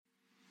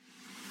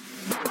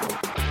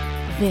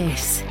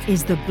This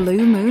is the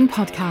Blue Moon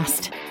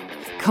Podcast.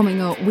 Coming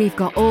up, we've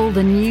got all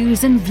the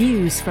news and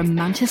views from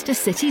Manchester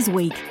City's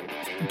week.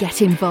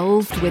 Get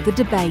involved with the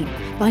debate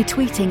by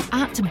tweeting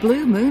at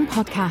Blue Moon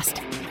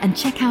Podcast and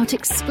check out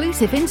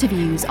exclusive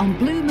interviews on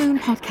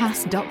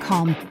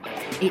bluemoonpodcast.com.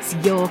 It's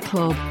your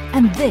club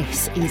and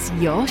this is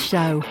your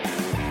show.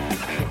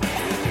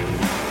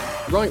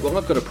 Right, well,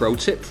 I've got a pro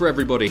tip for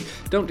everybody.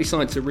 Don't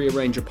decide to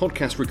rearrange a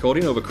podcast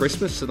recording over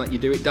Christmas so that you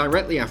do it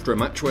directly after a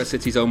match where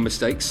City's own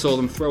mistakes saw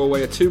them throw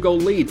away a 2-goal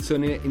lead,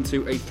 turning it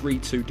into a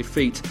 3-2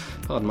 defeat.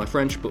 Pardon my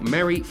French, but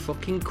Merry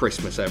fucking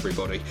Christmas,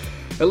 everybody.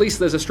 At least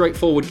there's a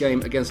straightforward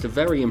game against a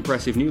very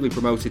impressive newly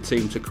promoted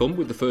team to come,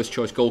 with the first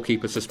choice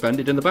goalkeeper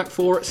suspended and the back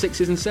four at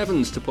 6s and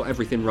 7s to put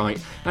everything right.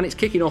 And it's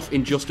kicking off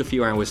in just a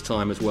few hours'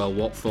 time as well.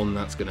 What fun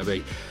that's going to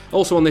be.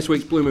 Also on this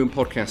week's Blue Moon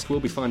Podcast, we'll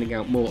be finding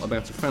out more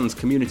about a fans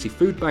community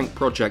foodbank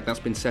project that's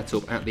been set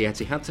up at the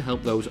Etihad to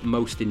help those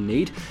most in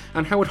need.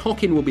 And Howard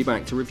Hockin will be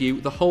back to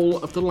review the whole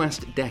of the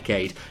last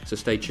decade, so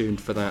stay tuned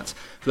for that.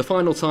 For the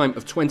final time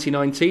of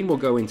 2019, we'll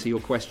go into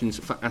your questions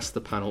for Ask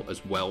the Panel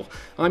as well.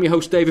 I'm your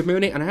host David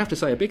Mooney, and I have to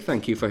say a big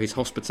thank you for his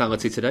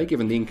hospitality today,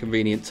 given the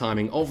inconvenient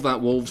timing of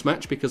that Wolves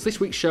match, because this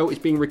week's show is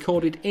being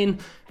recorded in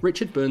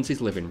Richard Burns'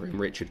 living room.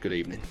 Richard, good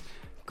evening.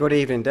 Good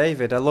evening,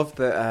 David. I love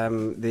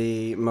that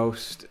the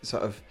most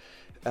sort of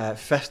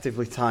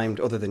festively timed,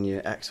 other than your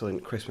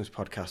excellent Christmas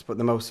podcast, but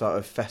the most sort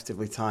of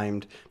festively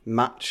timed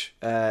match,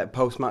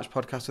 post-match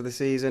podcast of the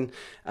season,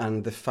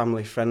 and the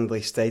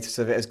family-friendly status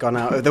of it has gone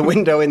out of the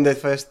window in the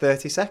first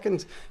 30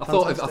 seconds. I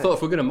thought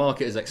if we're going to mark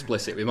it as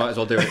explicit, we might as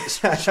well do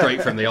it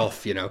straight from the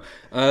off, you know.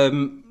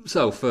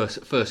 So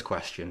first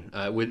question.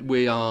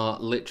 We are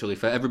literally,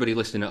 for everybody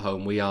listening at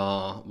home, we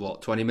are,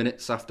 20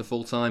 minutes after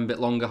full time, a bit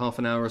longer, half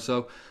an hour or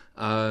so.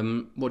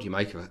 What do you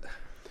make of it?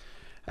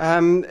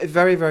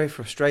 Very, very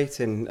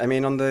frustrating. I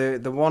mean, on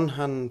the one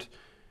hand,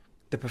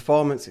 the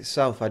performance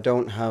itself,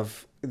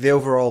 the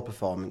overall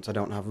performance, I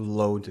don't have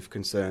loads of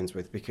concerns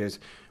with, because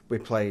we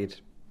played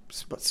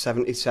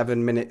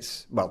 77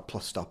 minutes,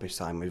 plus stoppage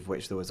time, with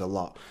which there was a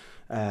lot.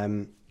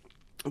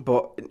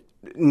 But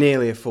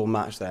nearly a full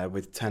match there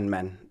with 10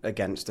 men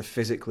against a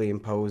physically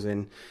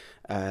imposing,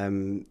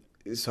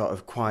 sort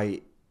of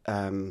quite...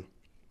 a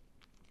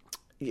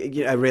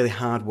really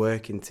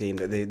hard-working team.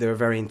 They're a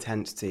very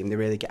intense team. They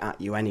really get at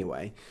you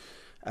anyway.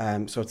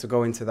 So to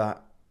go into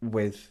that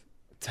with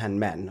 10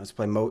 men, I was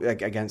playing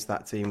against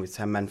that team with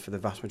 10 men for the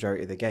vast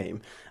majority of the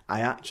game,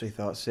 I actually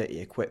thought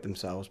City equipped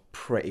themselves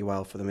pretty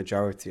well for the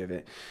majority of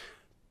it.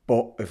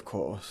 But, of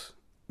course,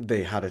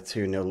 they had a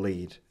 2-0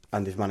 lead,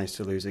 and they've managed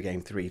to lose a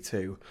game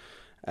 3-2.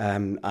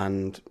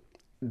 And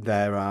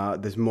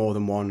there's more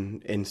than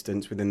one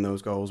instance within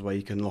those goals where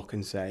you can look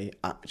and say,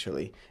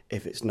 actually,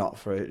 if it's not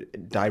for a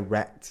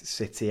direct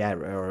City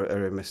error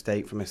or a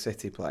mistake from a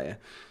City player,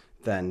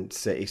 then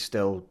City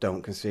still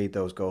don't concede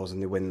those goals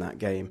and they win that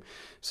game.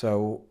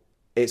 So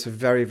it's a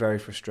very, very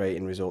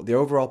frustrating result. The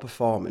overall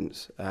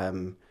performance,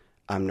 I'm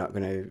not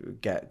going to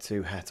get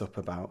too het up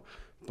about,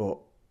 but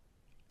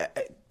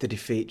the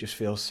defeat just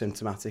feels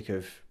symptomatic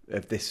of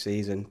this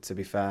season, to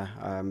be fair.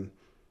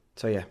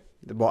 So yeah.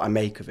 What I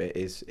make of it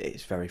is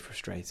it's very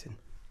frustrating.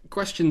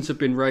 Questions have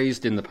been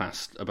raised in the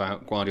past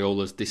about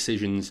Guardiola's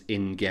decisions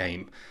in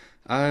game.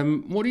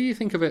 What do you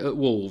think of it at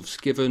Wolves,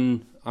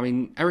 given,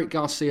 Eric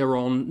Garcia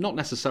on, not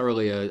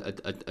necessarily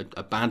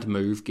a bad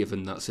move,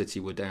 given that City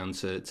were down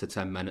to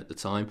 10 men at the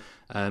time,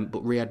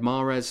 but Riyad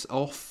Mahrez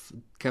off,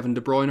 Kevin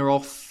De Bruyne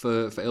off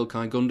for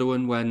Ilkay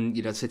Gundogan when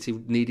City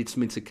needed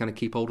something to kind of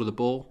keep hold of the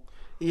ball?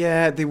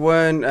 Yeah, they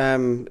weren't...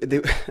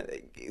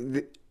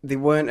 They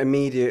weren't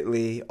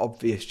immediately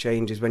obvious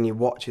changes when you're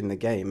watching the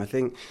game. I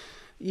think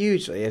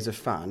usually as a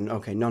fan,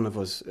 okay, none of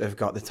us have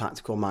got the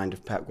tactical mind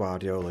of Pep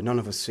Guardiola. None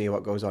of us see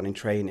what goes on in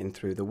training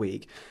through the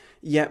week.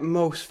 Yet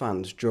most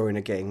fans during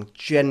a game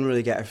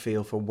generally get a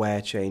feel for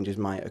where changes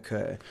might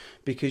occur,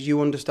 because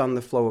you understand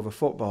the flow of a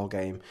football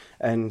game.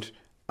 And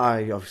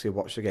I obviously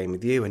watched the game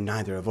with you, and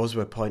neither of us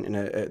were pointing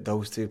at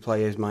those two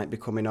players might be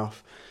coming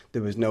off.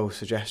 There was no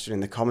suggestion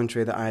in the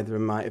commentary that either of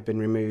them might have been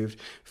removed.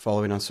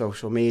 Following on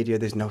social media,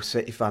 there's no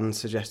City fans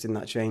suggesting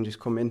that change is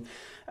coming.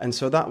 And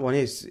so that one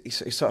is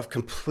sort of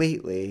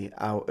completely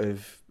out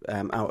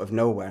of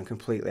nowhere, and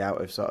completely out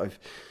of sort of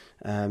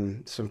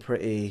some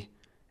pretty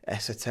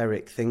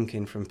esoteric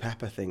thinking from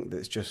Pep, I think,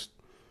 that's just...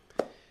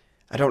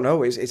 I don't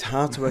know, it's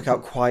hard to work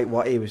out quite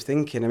what he was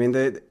thinking. I mean,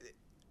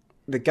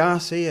 the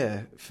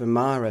Garcia for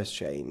Mahrez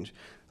change...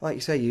 Like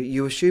you say,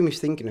 you assume he's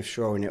thinking of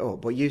shoring it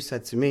up, but you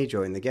said to me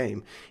during the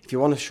game, if you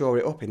want to shore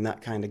it up in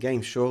that kind of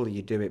game, surely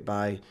you do it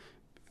by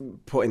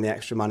putting the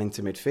extra man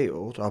into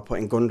midfield, or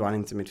putting Gundogan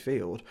into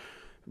midfield,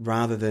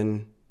 rather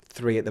than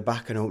three at the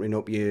back and opening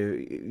up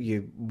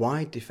your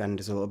wide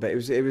defenders a little bit.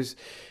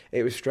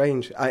 It was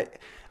strange. I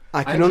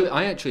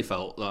actually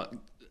felt that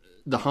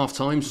the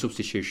half-time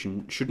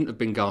substitution shouldn't have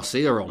been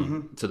Garcia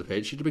on to the pitch.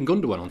 It should have been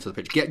Gundogan onto the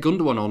pitch. Get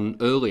Gundogan on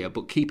earlier,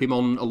 but keep him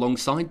on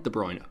alongside De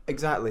Bruyne.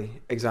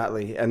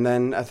 Exactly. And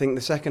then I think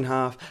the second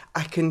half,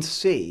 I can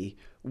see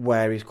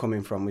where he's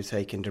coming from with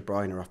taking De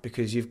Bruyne off,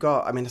 because you've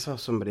got, I mean, I saw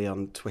somebody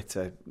on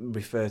Twitter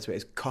refer to it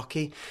as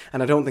cocky,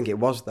 and I don't think it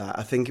was that.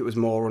 I think it was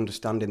more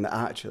understanding that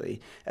actually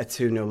a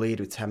 2-0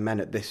 lead with 10 men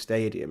at this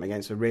stadium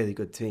against a really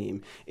good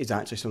team is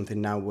actually something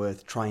now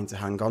worth trying to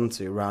hang on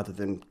to rather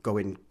than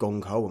going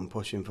gung-ho and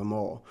pushing for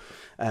more.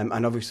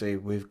 And obviously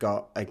we've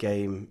got a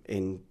game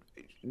in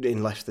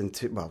less than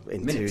 2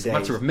 days. It's a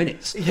matter of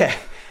minutes. Yeah,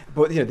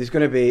 but there's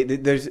going to be,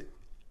 there's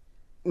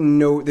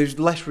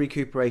less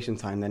recuperation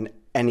time than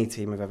any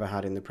team I've ever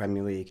had in the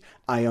Premier League.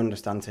 I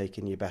understand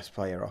taking your best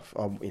player off,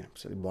 or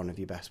one of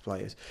your best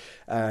players.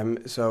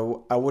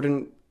 So I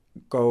wouldn't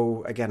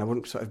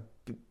sort of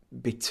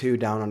be too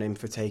down on him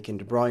for taking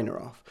De Bruyne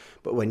off.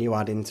 But when you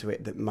add into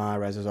it that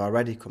Mahrez has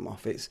already come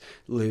off, it's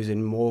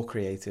losing more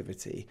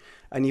creativity.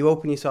 And you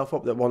open yourself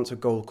up that once a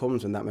goal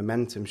comes and that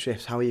momentum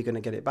shifts, how are you going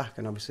to get it back?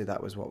 And obviously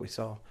that was what we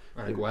saw.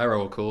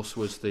 Aguero, of course,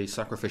 was the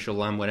sacrificial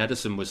lamb when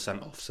Ederson was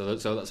sent off. So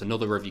that's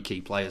another of your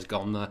key players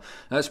gone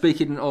there.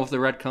 Speaking of the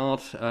red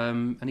card,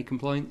 any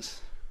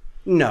complaints?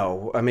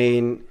 No, I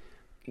mean,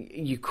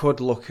 you could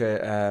look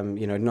at,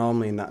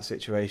 normally in that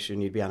situation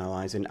you'd be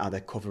analysing, are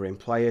they covering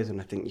players? And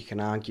I think you can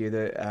argue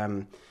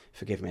that,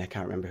 forgive me, I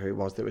can't remember who it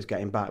was that was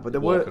getting back, but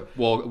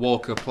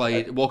Walker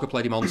played him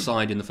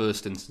onside in the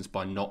first instance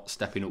by not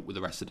stepping up with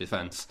the rest of the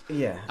defence.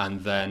 Yeah. And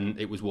then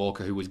it was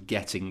Walker who was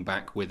getting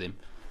back with him.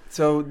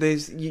 So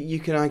you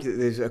can argue that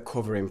there's a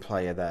covering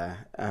player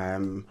there,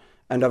 and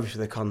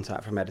obviously the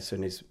contact from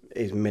Ederson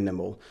is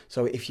minimal.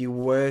 So if you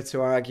were to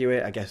argue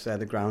it, I guess they're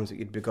the grounds that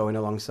you'd be going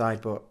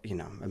alongside. But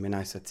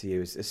I said to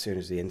you as soon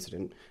as the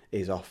incident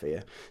is off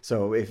here.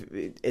 So if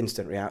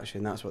instant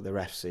reaction, that's what the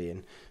ref's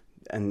seeing,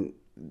 and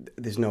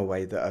there's no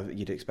way that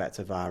you'd expect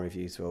a VAR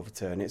review to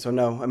overturn it. So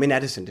no, I mean,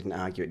 Ederson didn't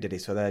argue it, did he?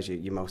 So there's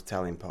your most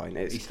telling point.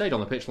 He stayed on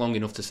the pitch long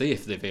enough to see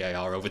if the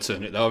VAR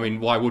overturned it, though. I mean,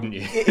 why wouldn't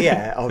you?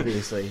 Yeah,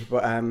 obviously.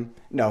 But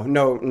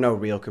no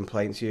real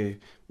complaints. Your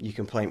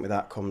complaint with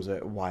that comes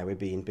at why we're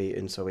being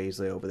beaten so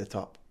easily over the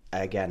top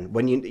again.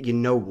 When you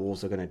know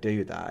Wolves are going to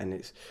do that, and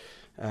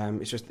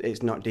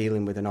it's not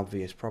dealing with an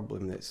obvious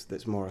problem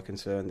that's more a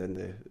concern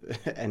than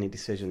any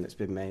decision that's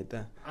been made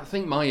there. I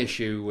think my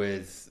issue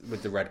with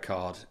the red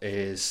card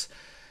is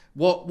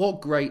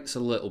what grates a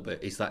little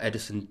bit is that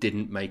Ederson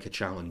didn't make a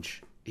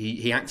challenge.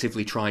 He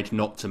actively tried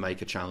not to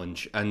make a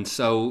challenge, and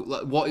so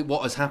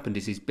what has happened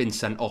is he's been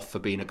sent off for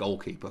being a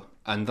goalkeeper,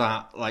 and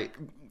that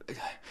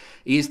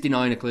he is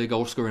denying a clear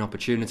goal scoring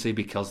opportunity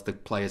because the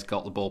player's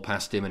got the ball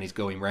past him and he's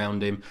going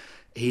round him.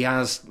 He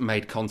has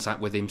made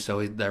contact with him,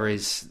 so there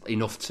is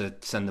enough to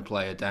send the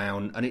player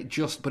down. And it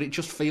just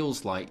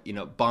feels like,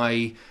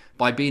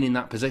 by being in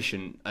that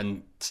position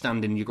and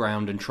standing your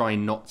ground and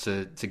trying not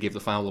to give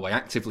the foul away,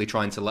 actively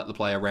trying to let the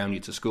player around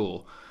you to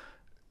score,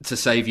 to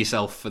save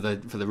yourself for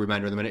the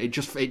remainder of the minute, it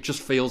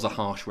just feels a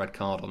harsh red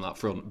card on that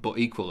front. But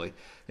equally,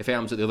 if it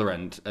happens at the other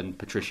end and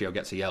Patricio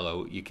gets a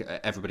yellow,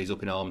 everybody's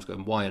up in arms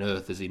going, why on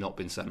earth has he not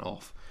been sent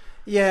off?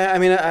 Yeah, I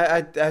mean,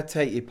 I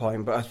take your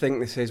point, but I think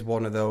this is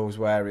one of those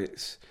where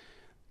it's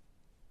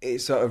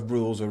sort of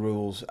rules are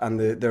rules, and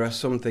there are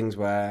some things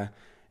where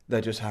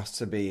there just has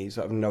to be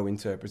sort of no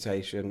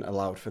interpretation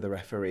allowed for the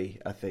referee,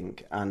 I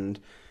think. And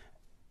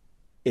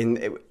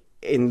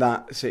in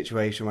that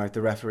situation where if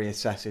the referee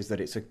assesses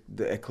that it's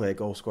a clear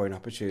goal scoring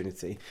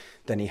opportunity,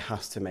 then he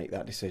has to make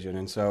that decision.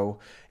 And so,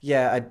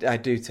 yeah, I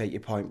do take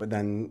your point, but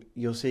then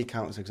you'll see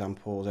countless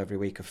examples every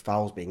week of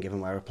fouls being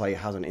given where a player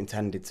hasn't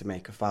intended to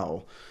make a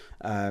foul.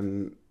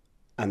 And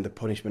the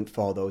punishment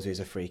for those is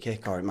a free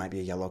kick, or it might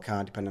be a yellow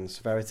card, depending on the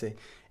severity.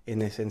 In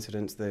this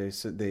incident,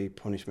 the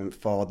punishment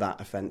for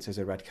that offence is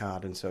a red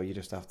card, and so you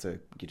just have to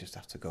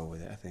go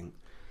with it, I think.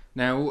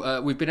 Now,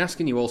 we've been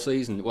asking you all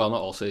season, well,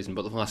 not all season,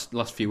 but the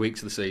last few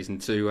weeks of the season,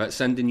 to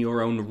send in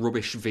your own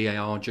rubbish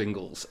VAR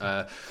jingles.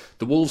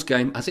 The Wolves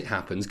game, as it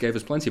happens, gave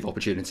us plenty of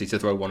opportunity to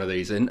throw one of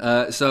these in.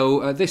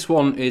 So this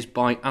one is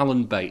by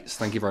Alan Bates.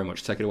 Thank you very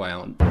much. Take it away,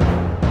 Alan.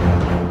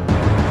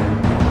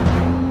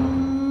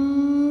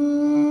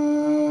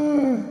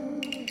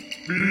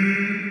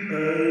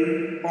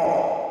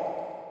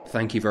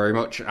 Thank you very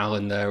much,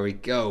 Alan. There we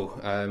go.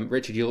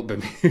 Richard, you look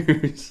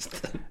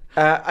bemused.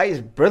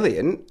 It's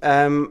brilliant.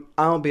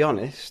 I'll be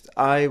honest,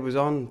 I was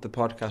on the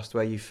podcast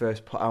where you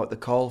first put out the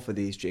call for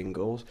these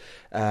jingles,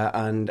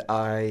 and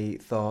I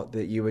thought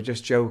that you were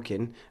just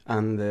joking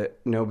and that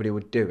nobody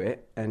would do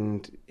it,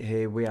 and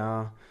here we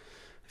are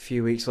a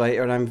few weeks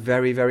later, and I'm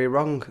very, very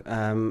wrong.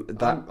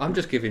 I'm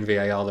just giving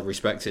VAR the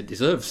respect it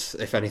deserves,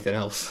 if anything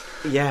else.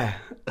 Yeah.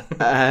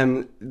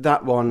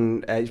 That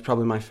one is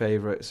probably my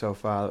favourite so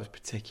far. That was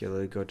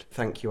particularly good.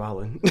 Thank you,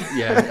 Alan.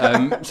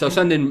 Yeah. So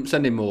send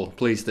in more,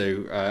 please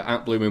do.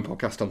 At Blue Moon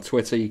Podcast on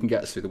Twitter. You can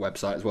get us through the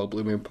website as well,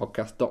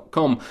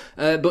 bluemoonpodcast.com.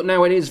 But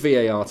now it is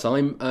VAR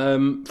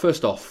time.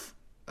 First off,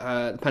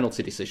 the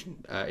penalty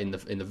decision in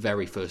the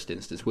very first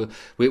instance.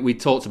 We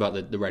talked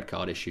about the red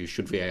card issues.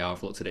 Should VAR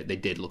have looked at it? They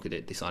did look at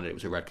it, decided it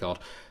was a red card.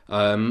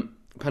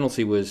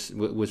 Penalty was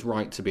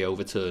right to be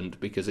overturned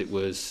because it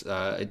was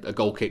a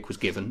goal kick was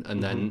given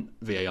and then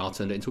VAR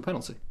turned it into a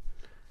penalty.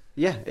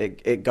 Yeah,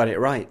 it got it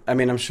right. I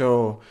mean, I'm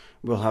sure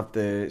we'll have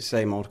the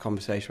same old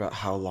conversation about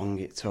how long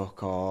it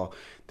took, or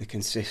the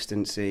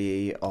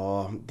consistency,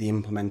 or the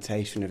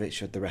implementation of it.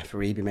 Should the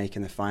referee be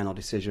making the final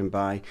decision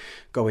by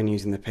going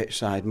using the pitch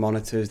side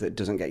monitors that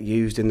doesn't get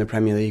used in the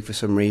Premier League for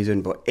some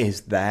reason, but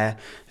is there?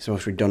 It's the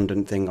most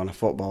redundant thing on a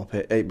football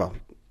pitch, well,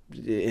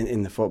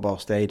 in the football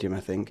stadium, I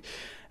think.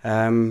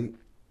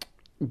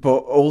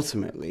 But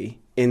ultimately,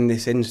 in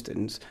this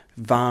instance,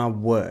 VAR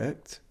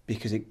worked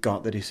because it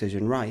got the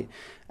decision right.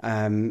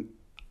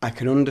 I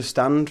can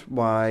understand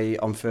why,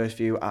 on first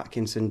view,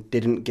 Atkinson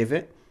didn't give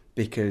it,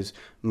 because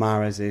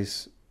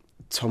Mahrez's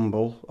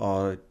tumble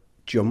or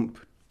jump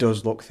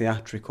does look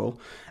theatrical,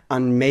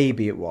 and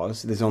maybe it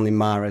was. There's only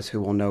Mahrez who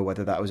will know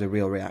whether that was a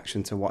real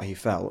reaction to what he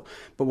felt.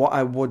 But what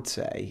I would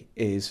say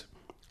is,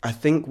 I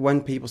think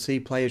when people see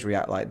players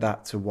react like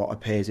that to what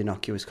appears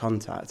innocuous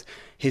contact,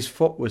 his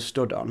foot was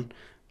stood on.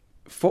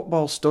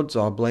 Football studs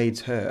or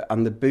blades hurt,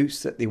 and the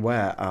boots that they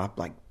wear are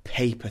like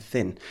paper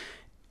thin.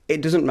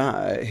 It doesn't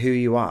matter who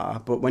you are,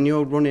 but when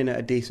you're running at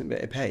a decent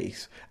bit of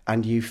pace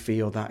and you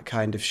feel that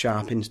kind of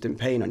sharp instant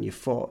pain on your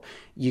foot,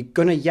 you're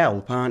going to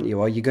yelp, aren't you?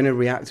 Or you're going to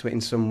react to it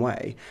in some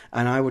way.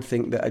 And I would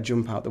think that a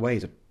jump out the way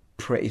is a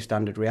pretty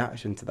standard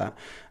reaction to that.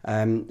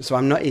 So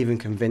I'm not even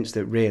convinced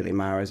that really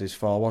Mahrez's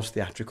fall was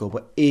theatrical,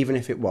 but even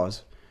if it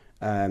was,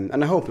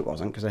 and I hope it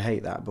wasn't because I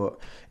hate that, but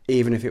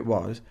even if it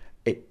was,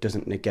 it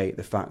doesn't negate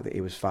the fact that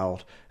he was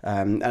fouled.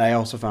 And I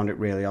also found it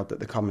really odd that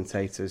the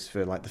commentators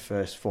for like the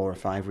first 4 or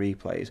 5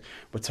 replays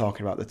were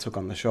talking about the tug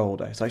on the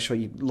shoulder. It's like, sure,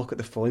 you look at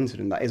the full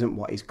incident, that isn't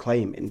what he's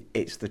claiming,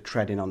 it's the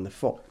treading on the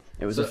foot.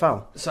 It was a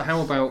foul. So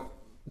how about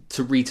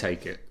to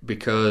retake it?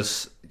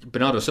 Because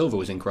Bernardo Silva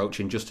was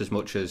encroaching just as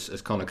much as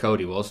Conor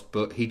Cody was,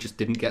 but he just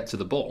didn't get to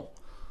the ball.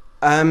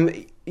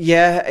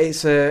 Yeah,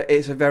 it's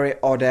a very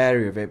odd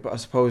area of it, but I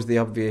suppose the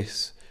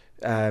obvious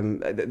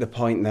the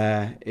point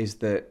there is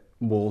that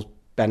Wolves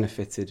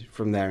benefited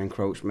from their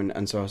encroachment,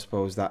 and so I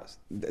suppose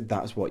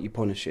that's what you're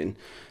punishing,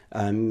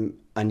 and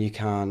you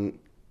can't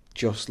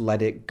just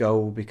let it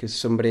go because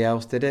somebody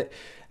else did it.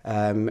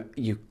 I mean,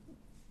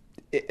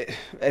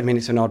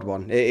 it's an odd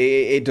one.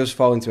 It does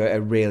fall into a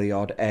really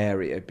odd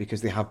area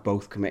because they have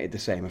both committed the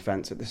same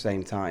offence at the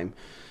same time.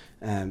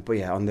 But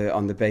yeah, on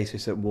the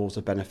basis that Wolves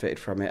have benefited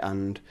from it,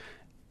 and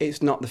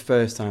it's not the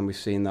first time we've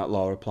seen that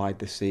law applied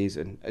this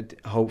season.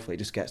 Hopefully it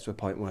just gets to a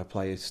point where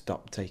players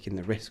stop taking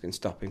the risk and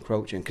stop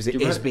encroaching, because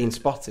it is being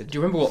spotted. Do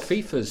you remember what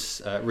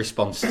FIFA's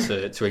response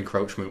to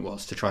encroachment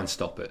was to try and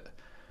stop it?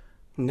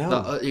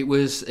 No. It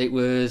was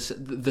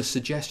the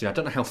suggestion, I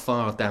don't know how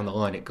far down the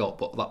line it got,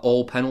 but that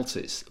all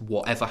penalties,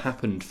 whatever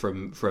happened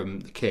from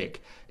the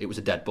kick, it was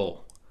a dead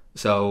ball.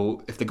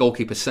 So if the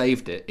goalkeeper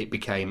saved it, it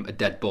became a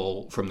dead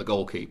ball from the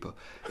goalkeeper.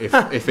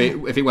 If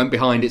it went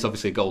behind, it's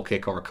obviously a goal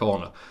kick or a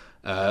corner.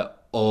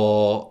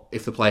 Or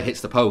if the player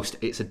hits the post,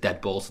 it's a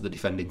dead ball to the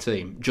defending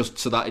team, just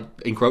so that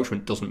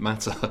encroachment doesn't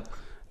matter.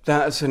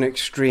 That's an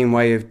extreme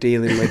way of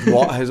dealing with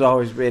what has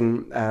always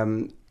been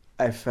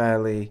a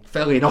fairly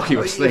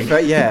innocuous thing.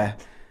 Yeah.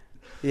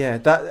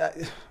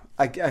 That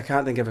I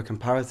can't think of a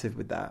comparative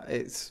with that.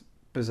 It's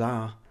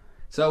bizarre.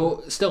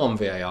 So, still on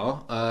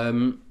VAR,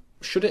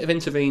 should it have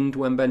intervened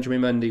when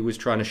Benjamin Mendy was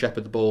trying to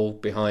shepherd the ball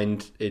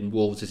behind in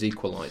Wolves'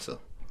 equaliser?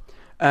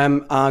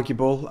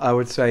 Arguable, I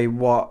would say.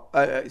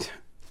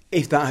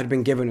 If that had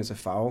been given as a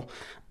foul,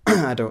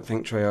 I don't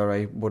think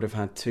Traoré would have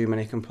had too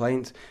many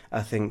complaints.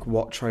 I think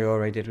what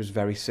Traoré did was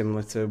very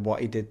similar to what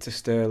he did to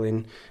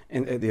Sterling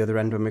at the other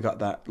end when we got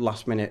that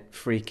last-minute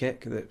free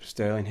kick that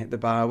Sterling hit the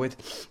bar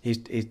with. He's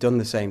done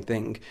the same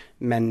thing.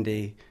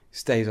 Mendy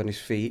stays on his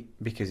feet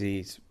because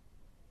he's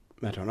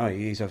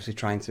obviously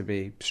trying to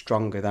be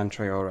stronger than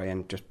Traoré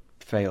and just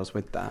fails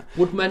with that.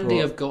 Would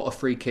Mendy have got a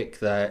free kick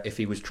there if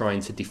he was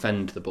trying to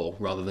defend the ball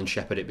rather than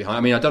shepherd it behind?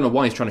 I mean, I don't know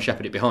why he's trying to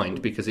shepherd it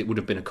behind, because it would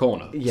have been a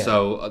corner. Yeah.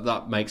 So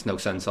that makes no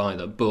sense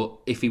either. But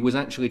if he was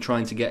actually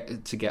trying to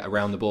get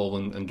around the ball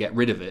and get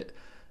rid of it,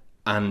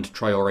 and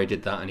Traoré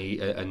did that, and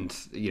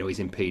he's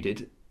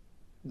impeded,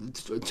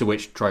 to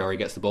which Traoré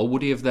gets the ball,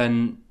 would he have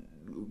then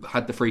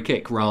had the free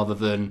kick rather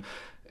than,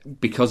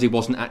 because he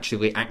wasn't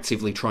actually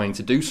actively trying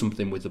to do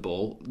something with the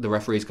ball, the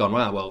referee's gone,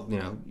 well,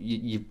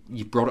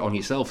 you brought it on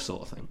yourself,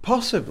 sort of thing?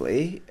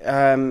 Possibly.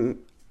 And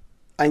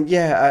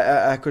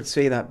yeah, I could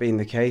see that being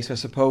the case. I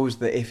suppose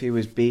that if he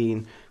was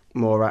being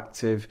more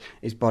active,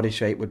 his body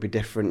shape would be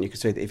different. You could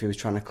say that if he was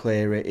trying to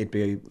clear it, he'd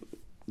be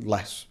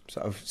less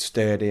sort of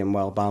sturdy and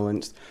well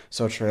balanced,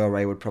 so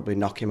Traoré would probably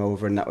knock him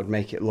over and that would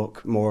make it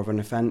look more of an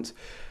offence.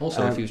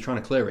 Also, if he was trying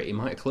to clear it, he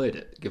might have cleared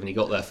it, given he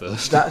got there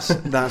first.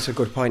 That's a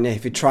good point.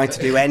 If he tried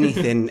to do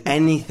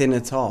anything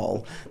at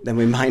all, then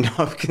we might not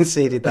have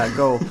conceded that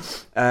goal.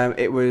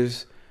 It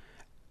was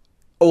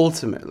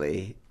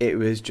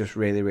just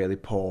really, really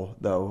poor,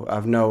 though.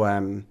 I've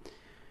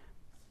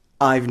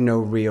no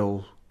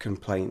real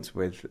complaints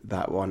with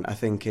that one. I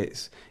think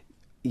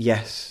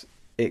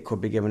it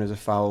could be given as a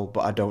foul,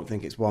 but I don't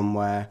think it's one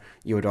where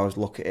you would always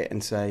look at it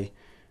and say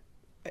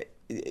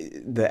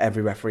that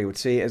every referee would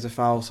see it as a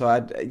foul. So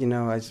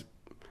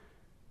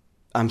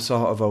I'm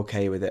sort of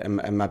okay with it,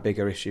 and my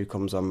bigger issue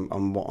comes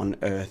on what on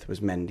earth was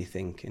Mendy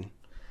thinking.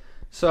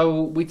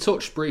 So we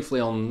touched briefly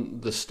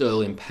on the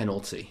Sterling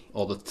penalty,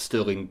 or the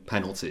Sterling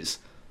penalties.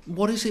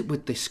 What is it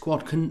with this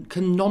squad?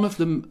 Can none of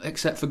them,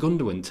 except for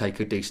Gundogan, take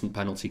a decent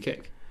penalty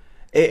kick?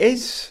 It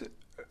is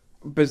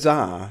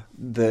bizarre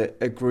that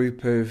a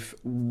group of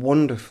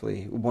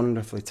wonderfully,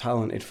 wonderfully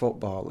talented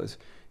footballers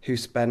who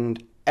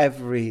spend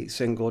every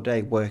single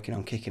day working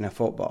on kicking a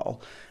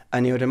football,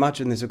 and you would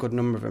imagine there's a good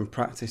number of them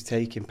practice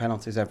taking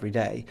penalties every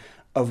day,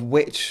 of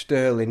which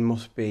Sterling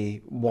must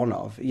be one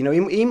of. You know,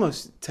 he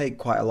must take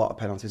quite a lot of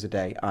penalties a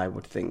day, I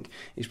would think.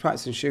 He's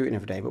practicing shooting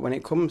every day, but when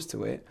it comes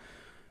to it,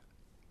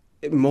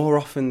 more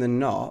often than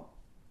not,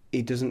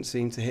 he doesn't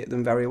seem to hit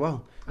them very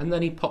well. And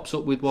then he pops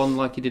up with one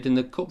like he did in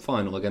the cup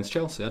final against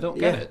Chelsea. I don't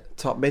get it.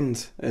 Top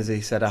bins, as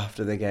he said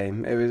after the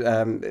game. It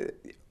was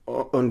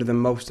under the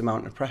most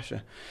amount of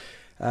pressure.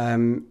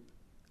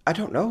 I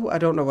don't know. I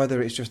don't know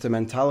whether it's just a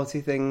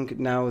mentality thing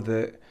now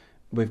that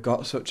we've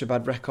got such a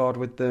bad record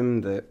with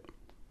them that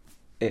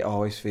it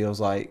always feels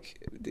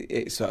like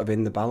it's sort of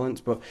in the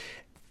balance. But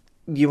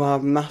the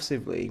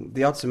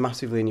odds are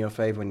massively in your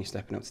favour when you're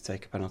stepping up to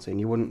take a penalty, and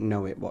you wouldn't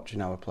know it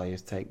watching our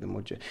players take them,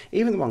 would you?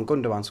 Even the one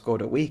Gundogan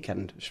scored at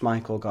weekend,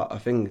 Schmeichel got a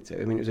finger to.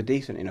 I mean, it was a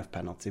decent enough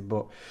penalty,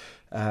 but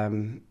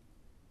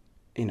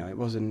it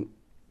wasn't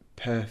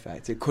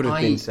perfect. It could have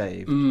been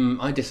saved.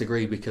 I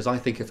disagree, because I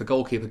think if a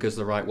goalkeeper goes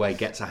the right way,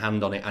 gets a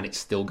hand on it, and it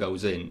still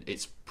goes in,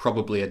 it's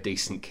probably a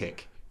decent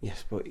kick.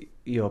 Yes, but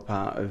you're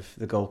part of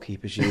the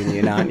goalkeepers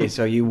union, aren't you?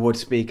 So you would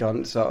speak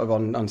on side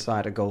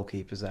of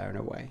goalkeepers there in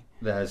a way.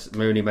 There's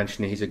Mooney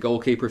mentioning he's a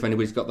goalkeeper. If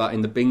anybody's got that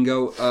in the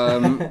bingo,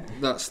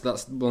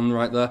 that's one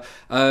right there.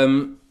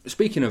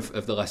 Speaking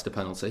of the Leicester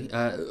penalty,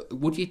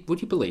 would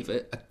you believe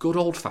it? A good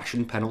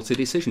old-fashioned penalty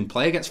decision.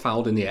 Player gets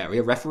fouled in the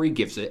area, referee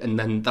gives it, and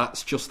then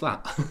that's just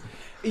that.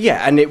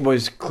 Yeah, and it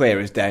was clear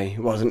as day,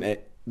 wasn't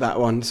it? That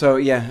one. So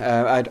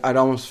yeah, I'd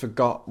almost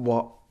forgot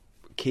what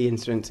key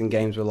incidents in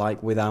games were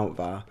like without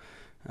VAR.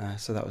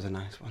 So that was a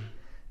nice one.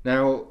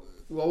 Now,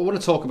 I want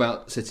to talk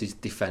about City's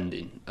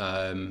defending.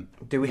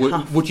 Do we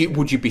have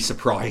would you be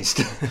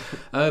surprised?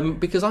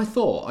 Because I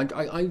thought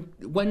I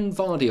when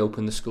Vardy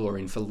opened the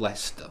scoring for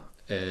Leicester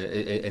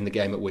in the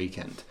game at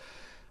weekend,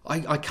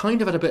 I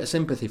kind of had a bit of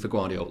sympathy for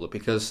Guardiola,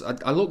 because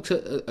I looked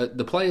at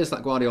the players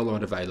that Guardiola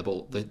had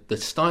available, the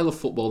style of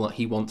football that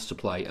he wants to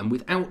play, and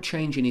without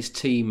changing his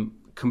team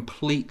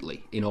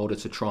completely in order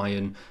to try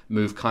and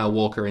move Kyle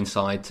Walker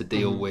inside to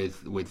deal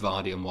with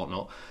Vardy and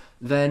whatnot,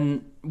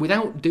 then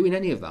without doing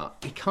any of that,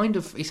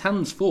 his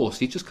hands forced.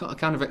 He just got to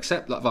kind of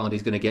accept that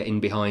Vardy's going to get in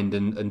behind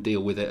and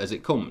deal with it as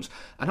it comes.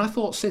 And I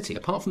thought City,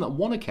 apart from that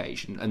one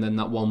occasion and then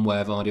that one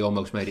where Vardy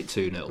almost made it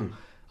 2-0,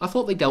 I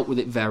thought they dealt with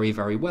it very,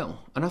 very well.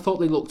 And I thought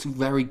they looked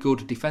very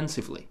good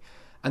defensively.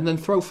 And then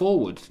throw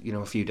forward,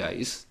 a few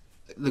days,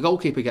 the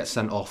goalkeeper gets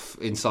sent off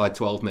inside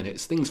 12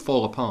 minutes, things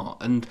fall apart,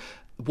 and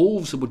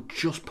Wolves were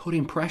just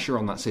putting pressure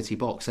on that City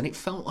box, and it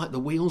felt like the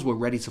wheels were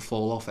ready to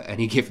fall off at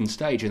any given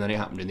stage, and then it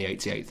happened in the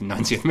 88th and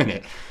 90th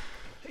minute.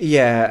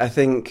 Yeah, I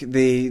think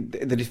the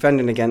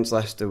defending against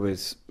Leicester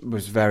was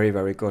very,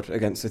 very good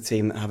against a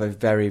team that have a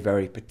very,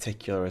 very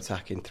particular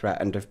attacking threat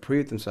and have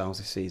proved themselves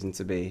this season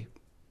to be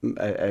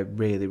a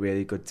really,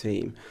 really good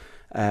team.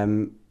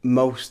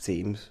 Most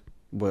teams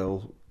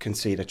will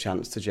concede a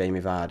chance to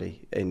Jamie Vardy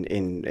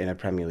in a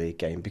Premier League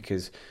game,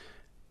 because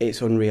it's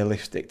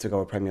unrealistic to go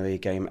a Premier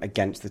League game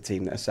against the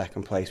team that are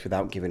second place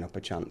without giving up a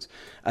chance.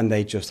 And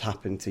they just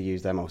happen to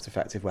use their most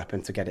effective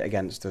weapon to get it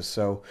against us.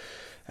 So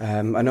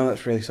I know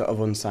that's really sort of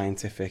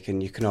unscientific,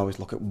 and you can always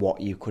look at what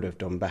you could have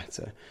done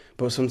better.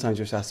 But sometimes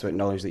you just have to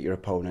acknowledge that your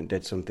opponent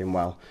did something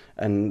well.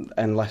 And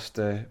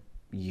Leicester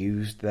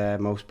used their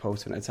most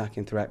potent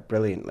attacking threat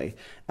brilliantly.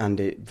 And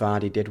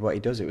Vardy did what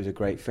he does. It was a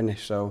great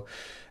finish. So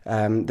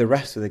the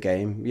rest of the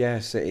game,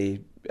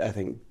 City, I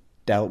think,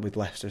 dealt with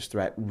Leicester's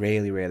threat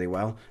really, really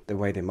well. The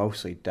way they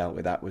mostly dealt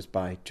with that was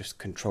by just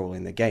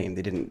controlling the game.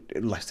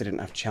 Leicester didn't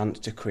have chance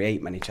to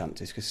create many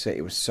chances because City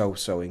was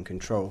so in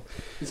control.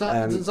 Is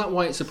that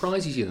why it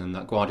surprises you then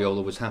that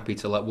Guardiola was happy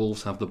to let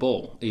Wolves have the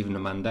ball, even a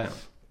man down?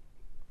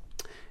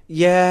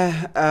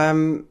 Yeah,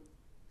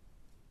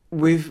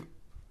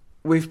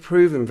 we've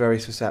proven very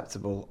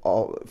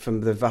susceptible from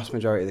the vast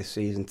majority of this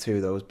season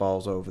to those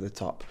balls over the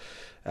top,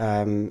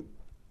 and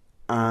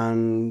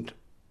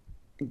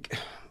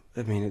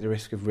I mean, at the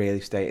risk of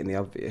really stating the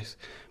obvious,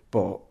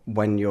 but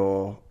when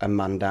you're a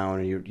man down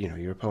and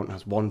your opponent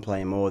has one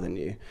player more than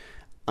you,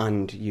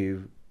 and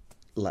you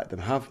let them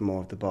have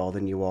more of the ball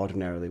than you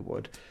ordinarily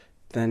would,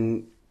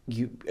 then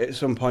at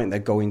some point they're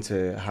going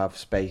to have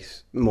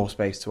more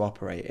space to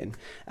operate in.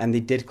 And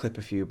they did clip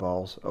a few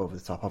balls over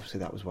the top.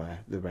 Obviously, that was where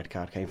the red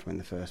card came from in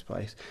the first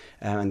place,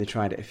 and they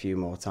tried it a few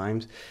more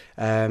times.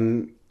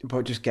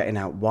 But just getting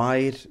out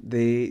wide,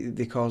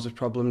 they caused us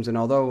problems. And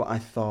although I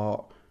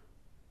thought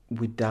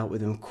we dealt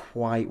with them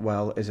quite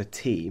well as a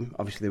team.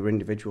 Obviously, there were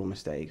individual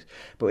mistakes,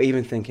 but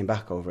even thinking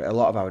back over it, a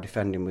lot of our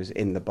defending was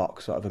in the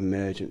box, sort of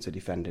emergency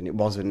defending. It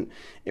wasn't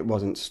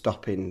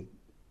stopping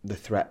the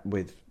threat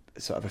with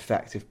sort of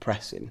effective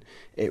pressing,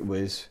 it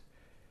was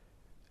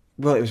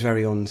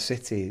very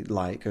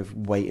un-City-like,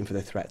 of waiting for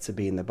the threat to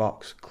be in the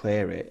box,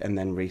 clear it, and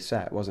then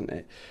reset, wasn't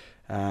it?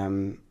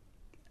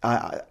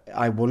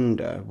 I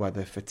wonder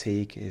whether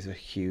fatigue is a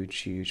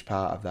huge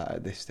part of that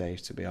at this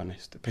stage, to be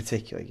honest.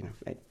 Particularly,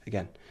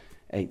 again,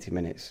 80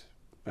 minutes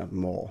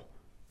more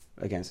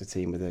against a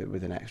team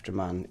with an extra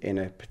man in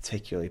a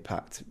particularly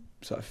packed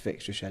sort of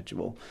fixture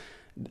schedule.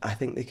 I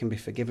think they can be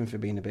forgiven for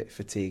being a bit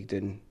fatigued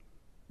and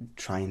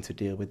trying to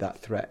deal with that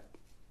threat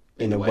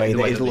in a way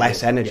that is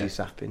less energy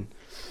sapping.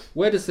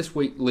 Where does this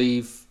week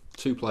leave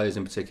two players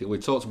in particular?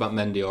 We've talked about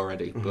Mendy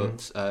already,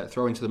 but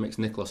throw into the mix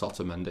Nicholas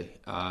Otamendi,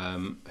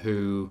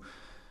 who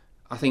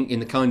I think in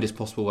the kindest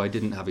possible way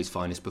didn't have his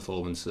finest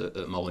performance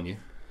at Molineux.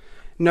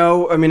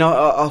 No, I mean,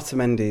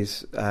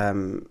 Otamendi's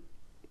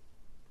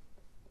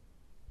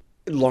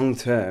long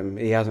term,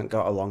 he hasn't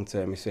got a long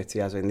term with City,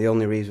 has he? And the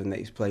only reason that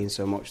he's playing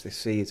so much this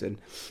season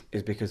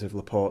is because of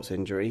Laporte's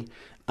injury.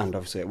 And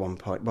obviously at one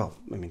point,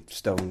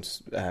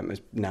 Stones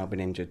has now been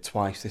injured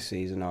twice this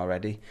season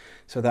already.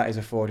 So that is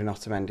affording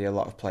Otamendi a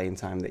lot of playing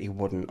time that he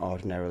wouldn't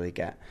ordinarily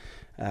get.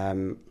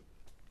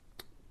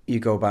 You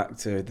go back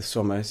to the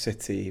summer,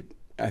 City,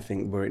 I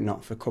think, were it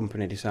not for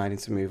Kompany deciding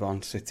to move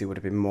on, City would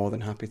have been more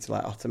than happy to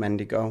let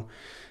Otamendi go.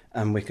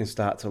 And we can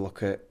start to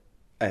look at,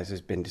 as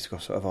has been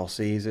discussed sort of all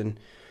season,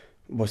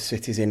 was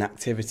City's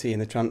inactivity in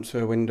the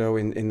transfer window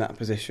in that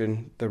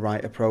position the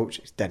right approach?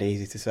 It's dead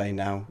easy to say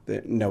now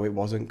that no, it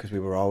wasn't, because we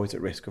were always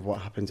at risk of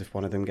what happens if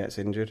one of them gets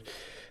injured.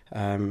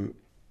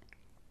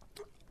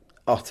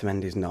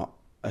 Otamendi's not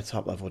a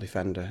top-level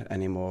defender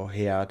anymore.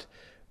 He had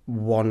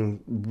one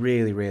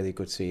really, really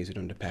good season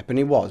under Pep, and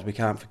we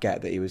can't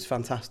forget that he was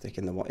fantastic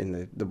in the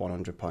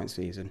 100-point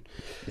season.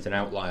 He's an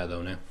outlier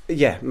though now.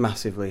 Yeah,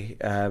 massively.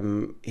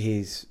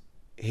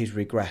 He's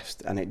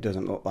regressed, and it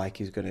doesn't look like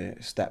he's going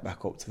to step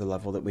back up to the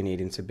level that we need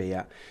him to be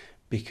at,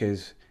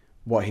 because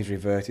what he's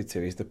reverted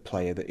to is the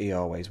player that he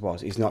always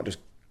was. He's not just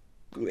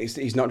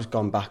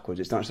gone backwards.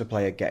 It's not just a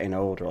player getting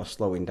older or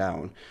slowing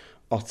down.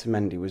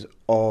 Otamendi was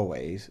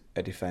always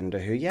a defender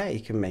who,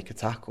 he can make a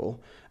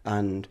tackle,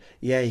 and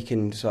he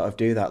can sort of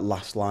do that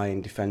last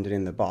line defending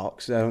in the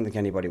box. I don't think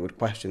anybody would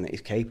question that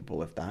he's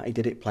capable of that. He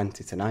did it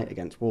plenty tonight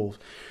against Wolves.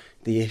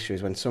 The issue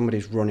is when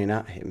somebody's running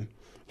at him,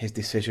 his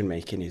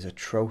decision-making is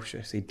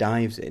atrocious. He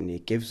dives in, he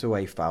gives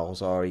away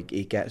fouls, or he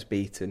gets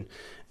beaten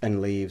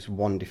and leaves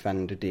one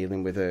defender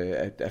dealing with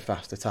a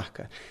fast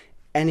attacker.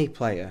 Any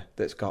player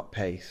that's got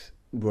pace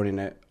running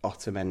at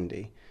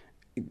Otamendi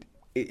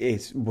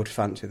would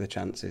fancy the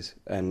chances,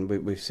 and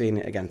we've seen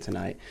it again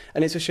tonight.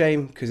 And it's a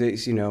shame, because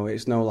it's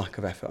no lack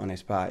of effort on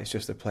his part. It's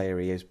just the player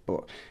he is,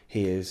 but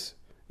he's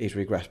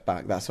regressed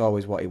back. That's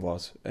always what he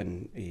was,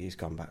 and he's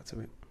gone back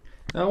to it.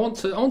 Now, I want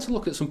to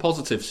look at some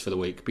positives for the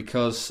week,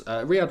 because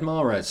Riyad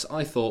Mahrez,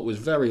 I thought, was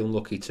very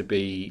unlucky to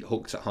be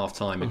hooked at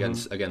half-time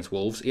against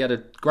Wolves. He had a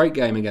great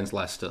game against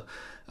Leicester.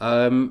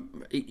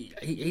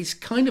 He's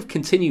kind of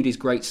continued his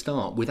great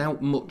start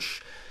without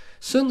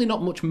certainly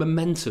not much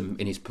momentum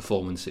in his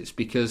performances,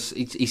 because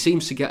he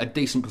seems to get a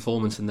decent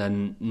performance and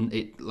then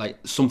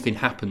something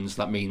happens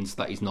that means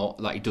that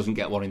he doesn't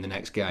get one in the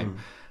next game.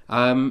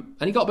 And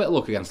he got a bit of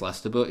luck against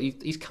Leicester, but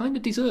he's kind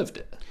of deserved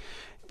it.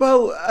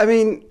 Well, I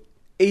mean,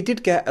 he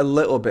did get a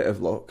little bit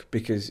of luck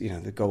because,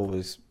 the goal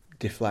was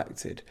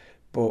deflected,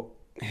 but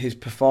his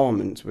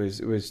performance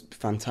was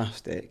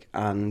fantastic,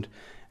 and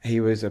he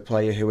was a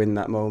player who in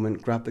that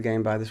moment grabbed the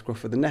game by the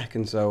scruff of the neck.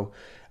 And so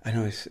I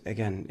know it's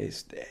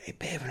a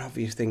bit of an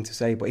obvious thing to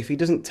say, but if he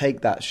doesn't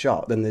take that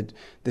shot, then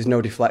there's no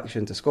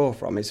deflection to score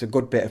from. It's a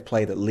good bit of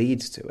play that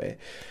leads to it.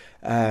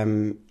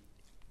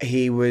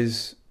 He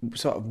was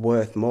sort of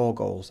worth more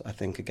goals, I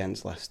think,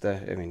 against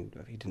Leicester. I mean,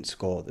 he didn't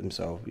score them,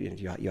 so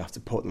you have to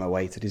put them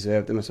away to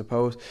deserve them, I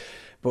suppose.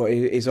 But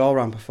his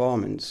all-round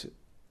performance,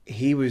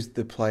 he was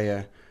the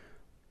player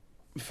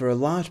for a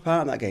large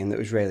part of that game that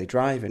was really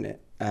driving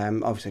it.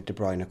 Obviously, De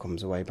Bruyne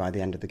comes away by the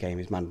end of the game,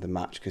 he's man of the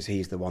match, because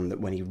he's the one that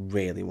when he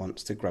really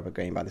wants to grab a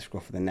game by the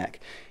scruff of the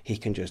neck, he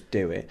can just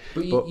do it.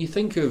 But you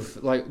think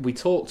of, we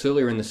talked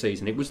earlier in the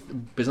season, it was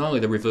bizarrely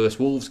the reverse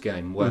Wolves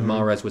game where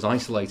Mahrez was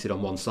isolated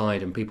on one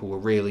side and people were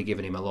really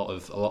giving him a lot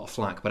of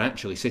flack, but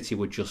actually City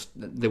were just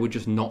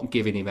not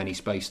giving him any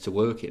space to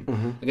work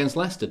in. Against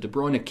Leicester, De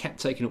Bruyne kept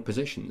taking up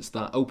positions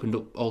that opened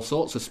up all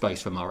sorts of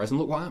space for Mahrez, and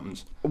look what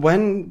happens.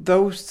 When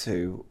those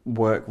two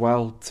work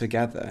well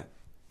together,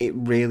 it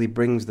really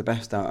brings the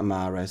best out of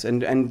Mahrez.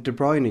 And De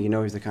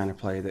Bruyne, is the kind of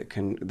player that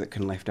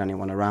can lift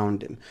anyone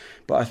around him.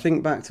 But I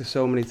think back to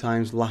so many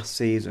times last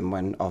season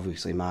when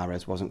obviously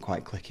Mahrez wasn't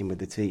quite clicking with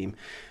the team,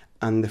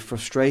 and the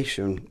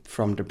frustration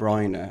from De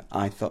Bruyne,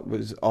 I thought,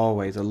 was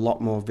always a lot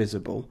more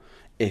visible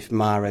if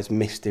Mahrez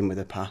missed him with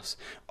a pass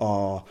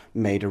or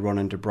made a run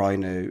and De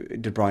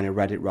Bruyne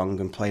read it wrong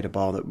and played a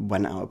ball that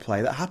went out of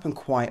play. That happened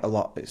quite a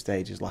lot at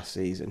stages last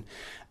season,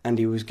 and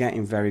he was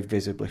getting very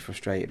visibly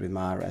frustrated with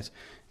Mahrez.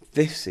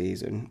 This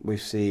season,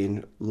 we've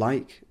seen,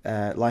 like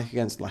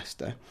against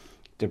Leicester,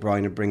 De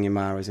Bruyne bringing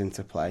Mahrez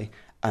into play,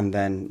 and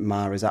then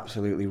Mahrez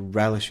absolutely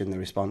relishing the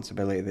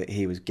responsibility that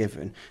he was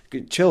given.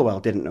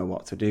 Chilwell didn't know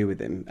what to do with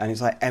him, and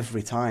it's like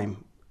every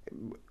time,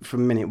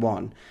 from minute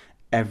one,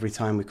 every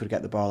time we could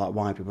get the ball out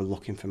wide, we were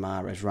looking for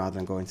Mahrez rather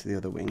than going to the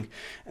other wing.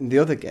 And the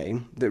other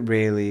game that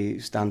really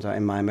stands out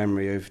in my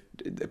memory of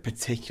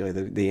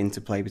particularly the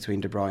interplay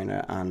between De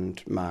Bruyne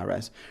and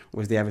Mahrez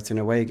was the Everton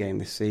away game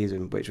this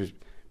season, which was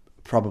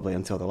probably,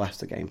 until the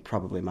Leicester game,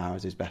 probably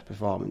Mahrez's best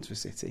performance for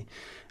City.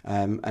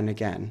 And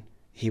again,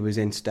 he was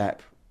in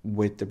step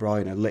with De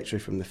Bruyne literally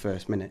from the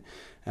first minute.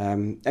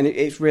 And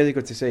it's really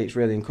good to see, it's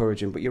really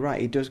encouraging. But you're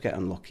right, he does get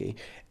unlucky.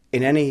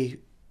 In any,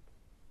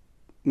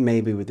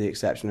 maybe with the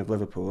exception of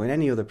Liverpool, in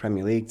any other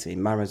Premier League team,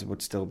 Mahrez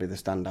would still be the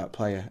standout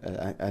player,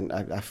 and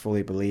I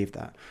fully believe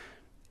that.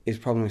 His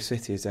problem with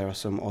City is there are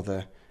some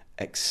other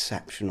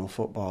exceptional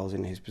footballers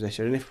in his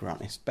position, and if we're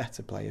honest,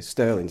 better players.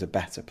 Sterling's a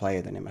better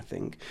player than him, I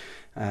think.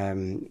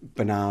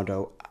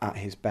 Bernardo, at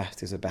his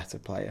best, is a better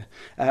player.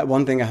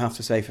 One thing I have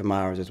to say for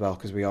Mahrez as well,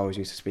 because we always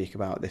used to speak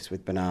about this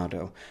with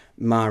Bernardo,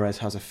 Mahrez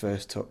has a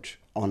first touch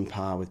on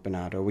par with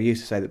Bernardo. We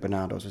used to say that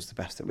Bernardo's was the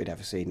best that we'd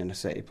ever seen in a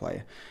City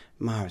player.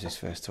 Mahrez's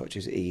first touch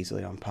is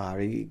easily on par.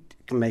 He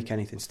can make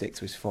anything stick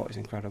to his foot. It's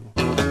incredible.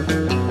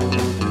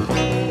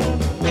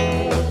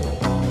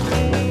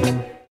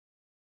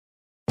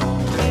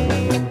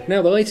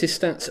 Now, the latest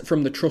stats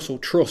from the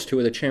Trussell Trust, who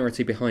are the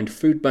charity behind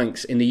food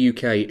banks in the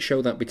UK,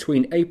 show that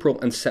between April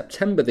and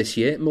September this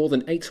year, more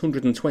than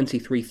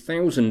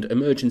 823,000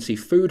 emergency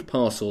food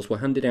parcels were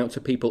handed out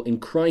to people in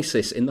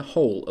crisis in the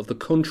whole of the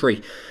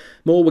country.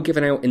 More were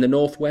given out in the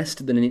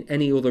northwest than in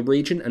any other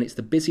region, and it's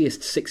the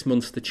busiest 6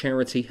 months the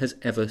charity has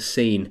ever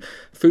seen.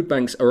 Food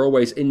banks are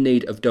always in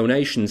need of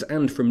donations,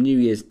 and from New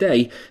Year's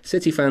Day,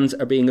 City fans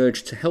are being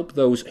urged to help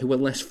those who are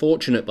less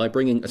fortunate by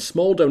bringing a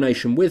small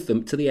donation with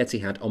them to the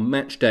Etihad on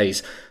match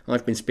days.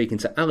 I've been speaking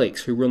to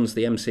Alex, who runs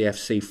the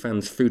MCFC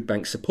Fans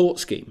Foodbank support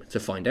scheme, to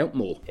find out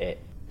more. It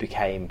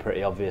became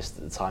pretty obvious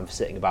that the time for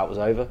sitting about was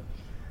over.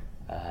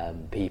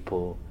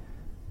 People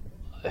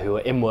who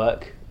are in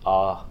work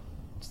are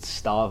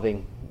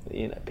starving,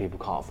 people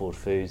can't afford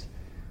food.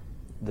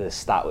 The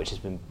stat which has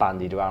been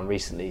bandied around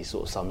recently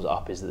sort of sums it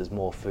up, is that there's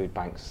more food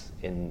banks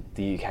in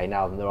the UK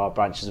now than there are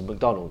branches of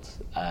McDonald's.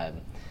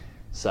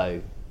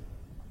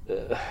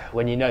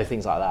 When you know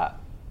things like that,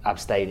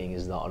 abstaining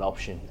is not an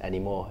option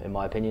anymore, in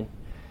my opinion.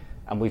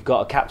 And we've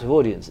got a captive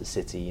audience at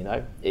City,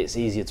 It's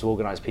easier to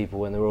organise people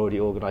when they're already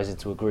organised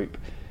into a group,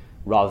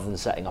 rather than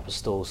setting up a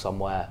stall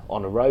somewhere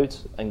on a road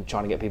and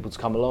trying to get people to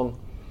come along.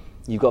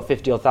 You've got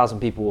 50,000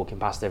 people walking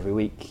past every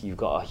week. You've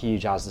got a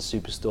huge Asda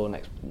superstore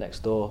next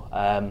door.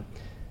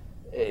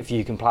 If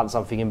you can plant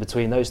something in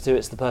between those two,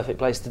 it's the perfect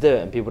place to do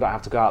it, and people don't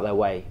have to go out their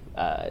way.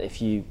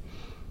 If you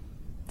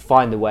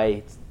find a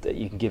way that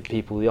you can give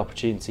people the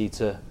opportunity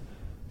to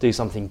do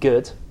something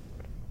good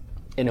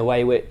in a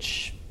way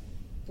which,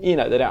 they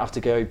don't have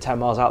to go 10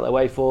 miles out their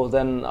way for,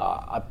 then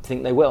I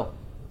think they will.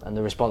 And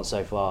the response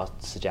so far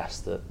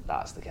suggests that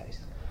that's the case.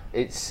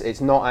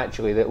 It's not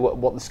actually that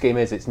what the scheme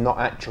is. It's not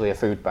actually a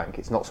food bank.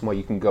 It's not somewhere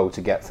you can go to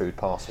get food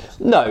parcels.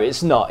 No,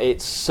 it's not.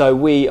 So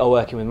we are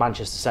working with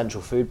Manchester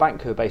Central Food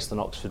Bank, who are based on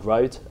Oxford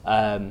Road.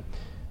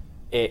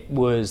 It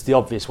was the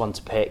obvious one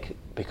to pick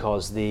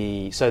because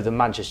the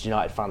Manchester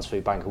United Fans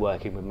Food Bank are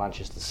working with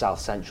Manchester South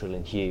Central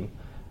in Hume.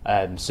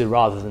 So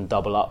rather than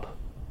double up,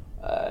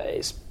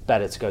 it's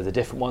better to go the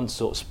different one,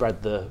 sort of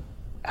spread the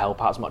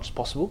help out as much as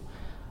possible.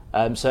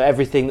 So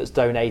everything that's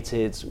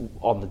donated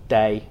on the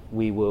day,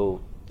 we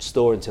will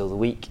store until the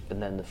week,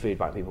 and then the food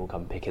bank people will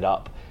come pick it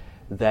up.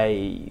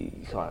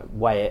 They kind of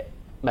weigh it,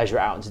 measure it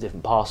out into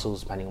different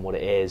parcels depending on what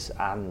it is,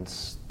 and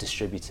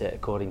distribute it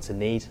according to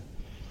need.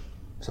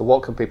 So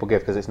what can people give?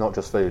 Because it's not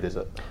just food, is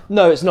it?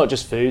 No, it's not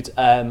just food.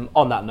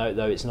 On that note,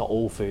 though, it's not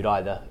all food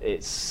either.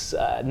 It's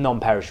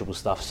non-perishable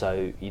stuff,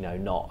 so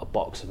not a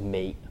box of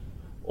meat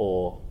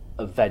or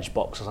a veg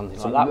box or something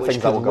like that, which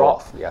that will go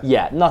off.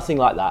 Yeah, nothing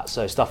like that.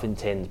 So stuff in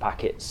tins,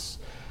 packets,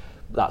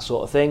 that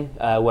sort of thing,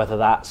 whether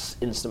that's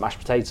instant mashed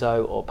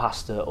potato or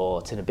pasta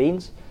or tin of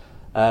beans.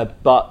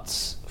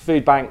 But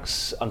food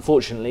banks,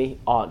 unfortunately,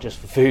 aren't just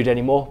for food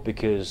anymore,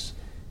 because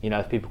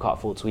if people can't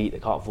afford to eat, they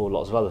can't afford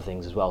lots of other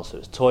things as well. So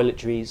it's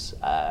toiletries,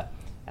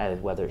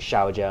 and whether it's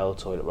shower gel,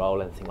 toilet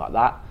roll, anything like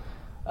that.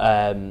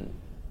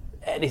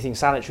 Anything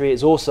sanitary.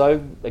 It's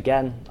also,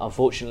 again,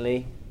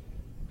 unfortunately,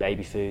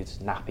 baby food,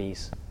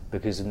 nappies,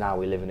 because now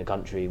we live in a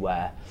country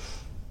where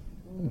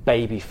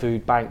baby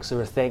food banks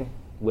are a thing,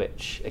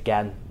 which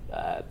again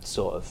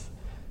sort of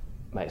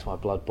makes my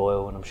blood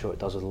boil, and I'm sure it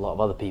does with a lot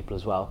of other people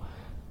as well.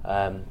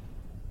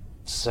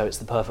 So it's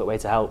the perfect way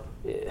to help.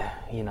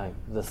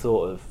 The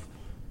thought of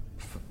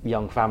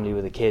young family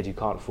with a kid who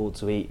can't afford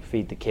to eat,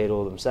 feed the kid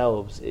all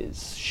themselves,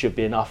 should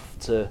be enough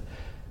to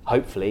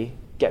hopefully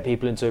get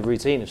people into a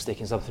routine of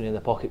sticking something in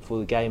their pocket for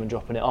the game and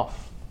dropping it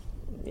off.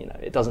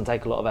 It doesn't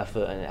take a lot of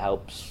effort, and it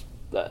helps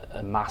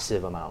a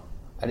massive amount.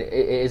 And it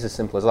is as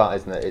simple as that,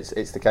 isn't it?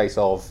 It's the case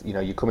of,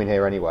 you come in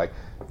here anyway,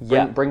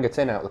 bring a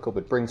tin out of the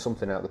cupboard, bring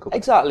something out of the cupboard.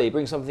 Exactly,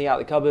 bring something out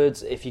of the cupboard.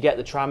 If you get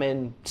the tram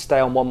in, stay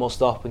on one more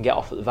stop and get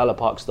off at the Vela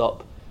Park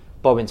stop.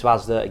 bob into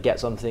Asda and get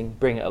something,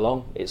 bring it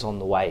along, it's on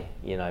the way.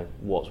 You know,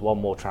 what's one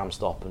more tram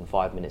stop and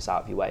 5 minutes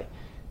out of your way?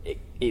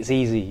 It's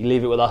easy. You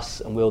leave it with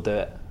us and we'll do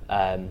it.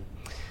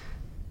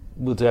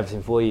 We'll do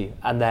everything for you.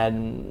 And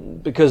then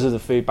because of the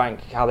food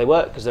bank, how they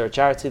work, because they're a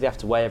charity, they have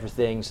to weigh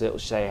everything, so it'll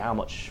say how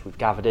much we've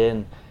gathered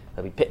in.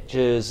 There'll be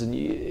pictures,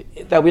 and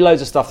there'll be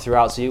loads of stuff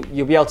throughout, so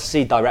you'll be able to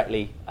see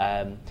directly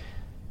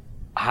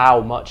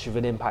how much of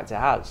an impact it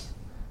has.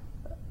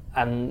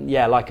 And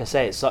yeah, like I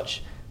say,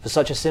 for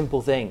such a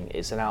simple thing,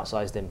 it's an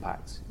outsized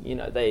impact. You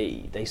know,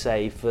 they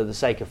say for the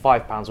sake of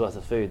 £5 worth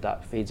of food,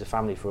 that feeds a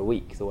family for a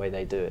week. The way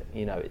they do it,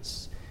 you know,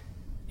 it's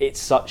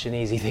such an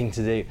easy thing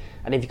to do.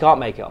 And if you can't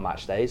make it on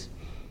match days,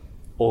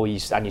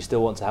 and you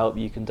still want to help,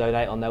 you can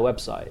donate on their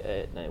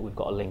website. We've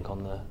got a link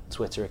on the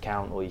Twitter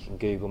account, or you can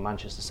Google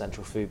Manchester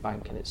Central Food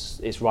Bank, and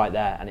it's right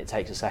there, and it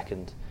takes a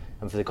second.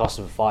 And for the cost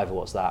of a £5,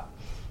 what's that?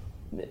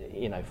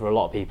 You know, for a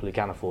lot of people who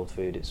can afford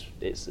food,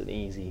 it's an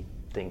easy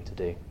thing to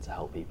do to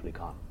help people who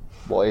can't.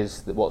 What's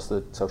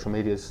the social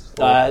medias?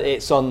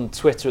 It's on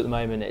Twitter at the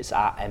moment. It's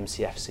at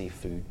MCFC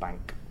Foodbank.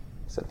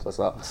 Simple as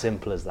that.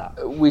 Simple as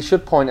that. We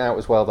should point out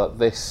as well that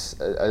this,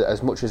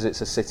 as much as it's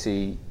a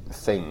City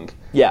thing,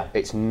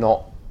 it's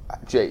not.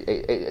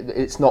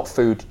 It's not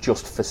food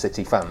just for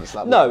City fans.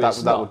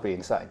 That would be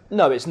insane.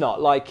 No, it's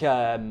not. Like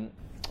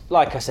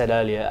I said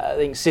earlier, I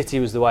think City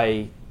was the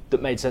way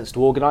that made sense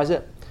to organise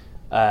it.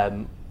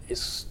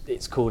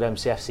 It's called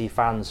MCFC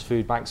Fans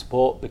Foodbank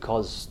Support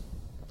because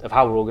of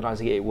how we're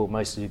organising it. It will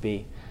mostly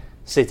be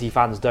City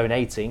fans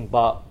donating,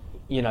 but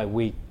you know,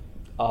 we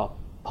are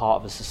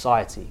part of a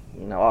society.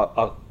 You know,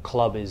 our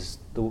club is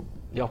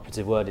the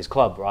operative word is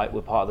club, right?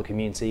 We're part of the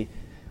community.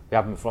 We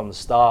have been from the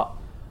start,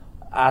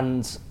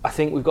 and I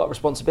think we've got a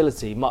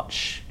responsibility,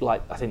 much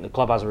like I think the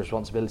club has a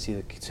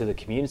responsibility to the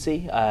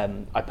community.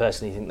 I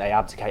personally think they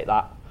abdicate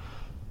that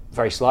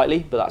very slightly,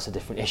 but that's a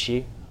different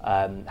issue.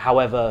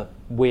 However,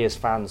 we as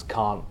fans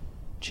can't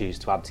choose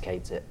to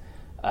abdicate it,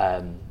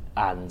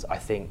 and I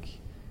think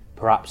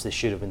perhaps this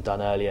should have been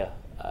done earlier.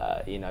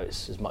 You know,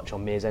 it's as much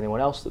on me as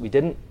anyone else that we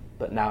didn't,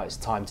 but now it's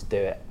time to do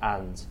it,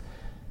 and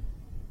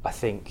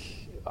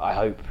I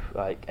hope,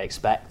 I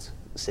expect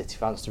City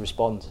fans to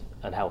respond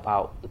and help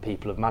out the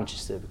people of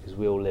Manchester, because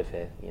we all live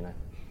here, you know.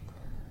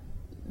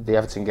 The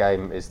Everton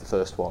game is the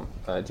first one.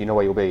 Do you know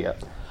where you'll be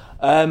yet?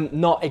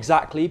 Not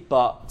exactly,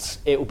 but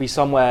it will be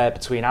somewhere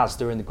between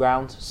Asda and the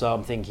ground. So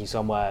I'm thinking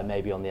somewhere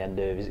maybe on the end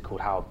of, is it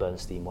called Howard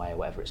Bernstein Way or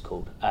whatever it's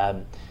called?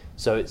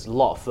 So it's a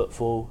lot of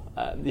footfall.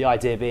 The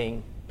idea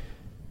being,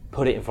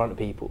 put it in front of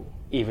people,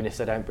 even if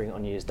they don't bring it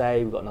on New Year's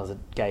Day. We've got another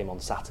game on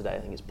Saturday. I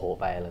think it's Port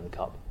Vale in the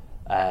Cup.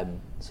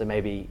 So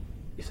maybe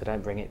if they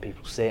don't bring it,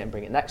 people see it and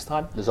bring it next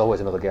time. There's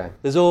always another game.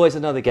 There's always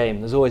another game.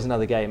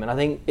 And I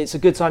think it's a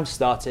good time to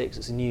start it because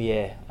it's a new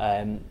year.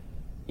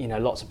 You know,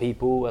 lots of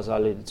people, as I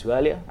alluded to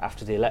earlier,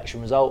 after the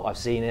election result, I've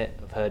seen it,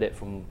 I've heard it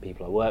from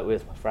people I work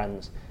with, my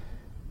friends.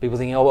 People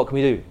thinking, oh, what can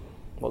we do?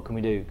 What can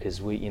we do?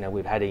 Because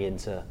we're heading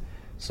into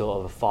sort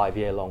of a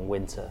 5-year-long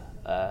winter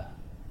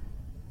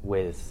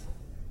with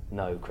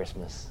no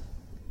Christmas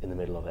in the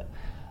middle of it.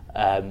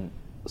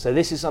 So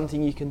this is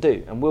something you can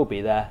do, and we'll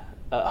be there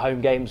at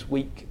home games,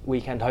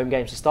 weekend home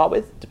games to start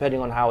with. Depending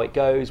on how it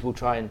goes, we'll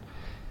try and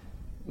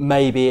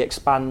maybe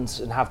expand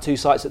and have 2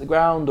 sites at the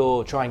ground,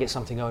 or try and get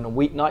something going on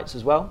weeknights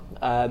as well.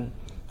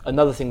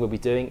 Another thing we'll be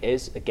doing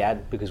is,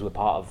 again, because we're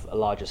part of a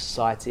larger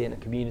society and a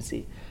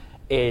community,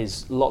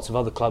 is lots of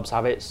other clubs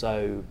have it.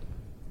 So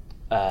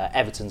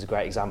Everton's a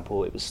great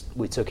example.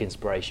 We took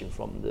inspiration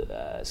from the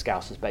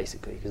Scousers,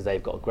 basically, because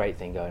they've got a great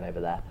thing going over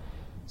there.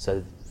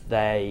 So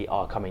they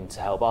are coming to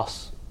help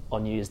us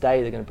on New Year's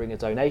Day. They're going to bring a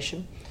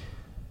donation.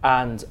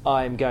 And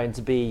I'm going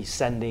to be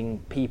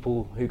sending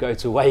people who go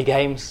to away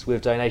games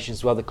with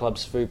donations to other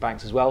clubs' food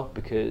banks as well,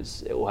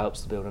 because it all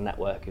helps to build a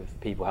network of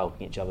people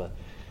helping each other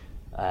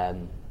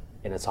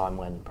in a time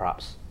when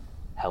perhaps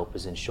help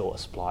is in shorter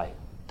supply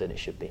than it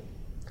should be.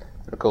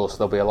 Of course,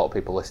 there'll be a lot of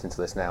people listening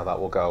to this now that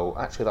will go,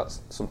 actually,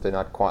 that's something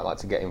I'd quite like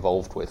to get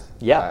involved with.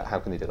 Yeah. How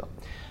can they do that?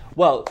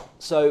 Well,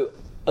 so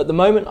at the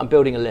moment, I'm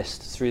building a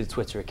list through the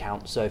Twitter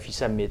account. So if you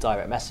send me a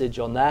direct message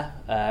on there,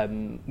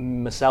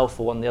 myself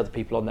or one of the other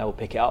people on there will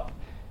pick it up,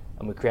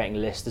 and we're creating a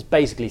list. There's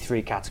basically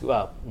 4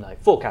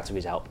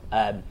 categories help.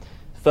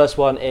 First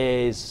one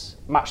is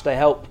match day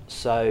help.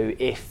 So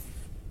if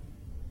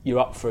you're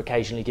up for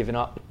occasionally giving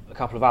up a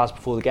couple of hours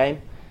before the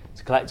game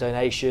to collect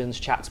donations,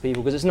 chat to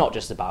people, because it's not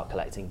just about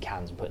collecting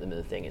cans and putting them in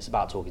the thing. It's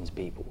about talking to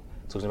people,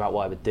 talking about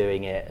why we're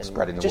doing it, and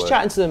spreading the just word.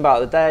 Chatting to them about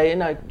the day, you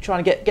know,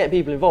 trying to get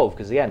people involved,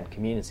 because again,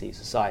 community,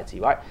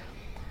 society, right?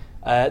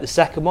 The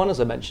second one,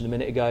 as I mentioned a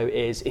minute ago,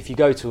 is if you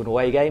go to an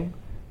away game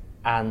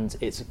and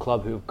it's a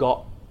club who have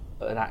got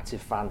an active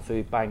fan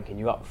food bank and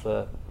you're up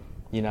for,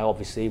 you know,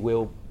 obviously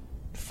we'll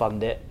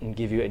fund it and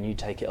give you it, and you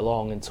take it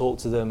along and talk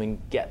to them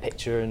and get a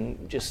picture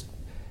and just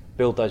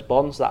build those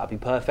bonds. That would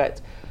be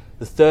perfect.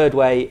 The third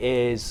way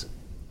is,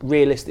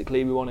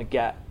 realistically, we want to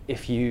get,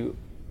 if you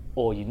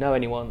or you know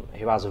anyone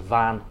who has a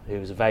van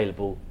who's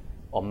available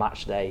on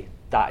match day,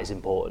 that is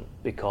important,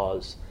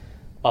 because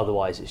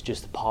otherwise it's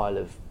just a pile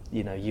of,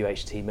 you know,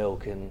 UHT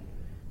milk and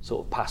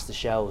sort of pasta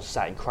shells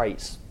sat in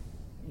crates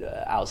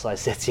outside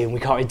City, and we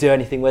can't really do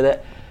anything with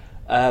it.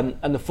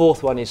 And the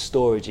fourth one is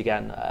storage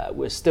again.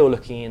 We're still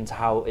looking into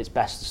how it's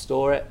best to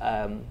store it.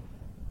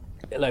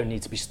 It'll only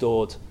need to be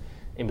stored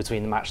in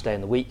between the match day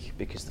and the week,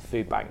 because the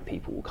food bank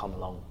people will come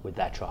along with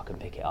their truck and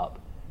pick it up.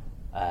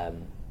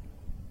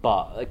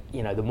 But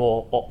the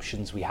more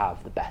options we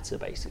have, the better.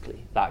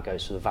 Basically, that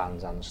goes for the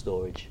vans and the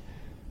storage,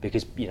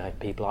 because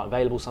people aren't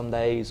available some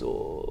days,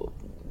 or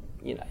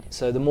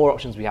so the more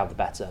options we have, the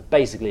better.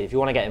 Basically, if you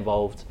want to get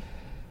involved,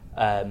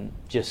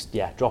 just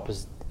drop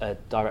us a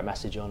direct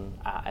message on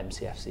at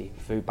MCFC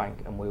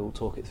Foodbank, and we'll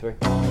talk it through.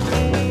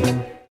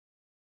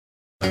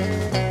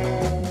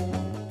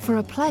 For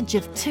a pledge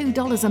of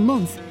 $2 a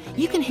month,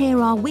 you can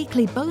hear our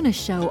weekly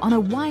bonus show on a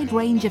wide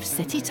range of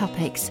City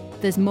topics.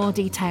 There's more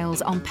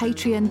details on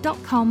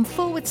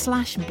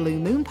patreon.com/Blue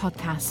Moon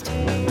Podcast.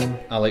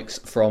 Alex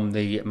from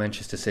the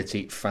Manchester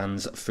City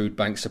Fans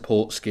Foodbank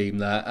support scheme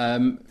there.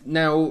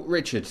 Now,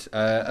 Richard,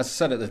 as I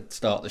said at the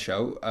start of the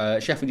show,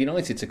 Sheffield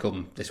United to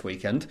come this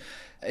weekend.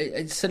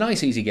 It's a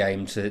nice, easy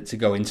game to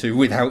go into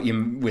without your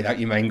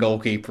main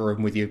goalkeeper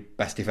and with your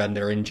best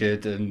defender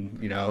injured and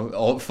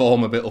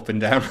form a bit up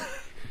and down.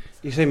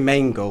 You say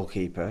main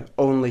goalkeeper,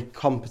 only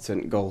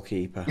competent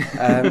goalkeeper.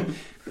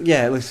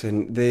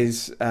 Listen,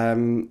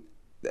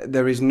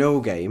 there is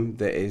no game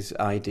that is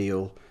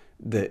ideal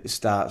that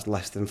starts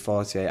less than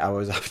 48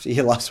 hours after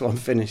your last one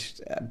finished.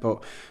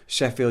 But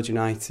Sheffield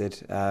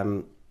United,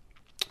 they're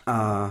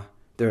a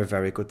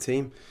very good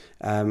team.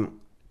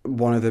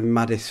 One of the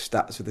maddest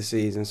stats of the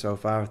season so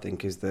far, I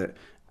think, is that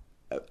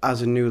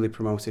as a newly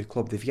promoted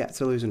club, they've yet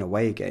to lose an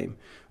away game,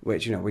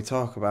 which we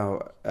talk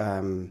about.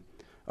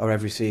 Or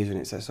every season,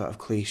 it's that sort of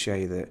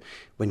cliche that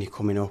when you're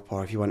coming up,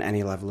 or if you want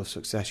any level of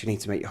success, you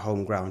need to make your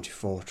home ground your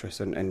fortress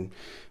and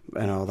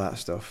all that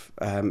stuff.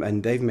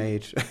 And they've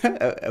made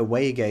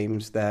away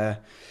games their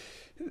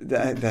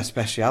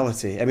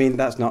speciality. I mean,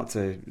 that's not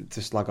to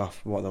slag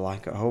off what they're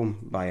like at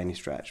home by any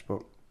stretch,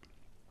 but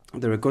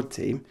they're a good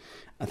team.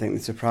 I think they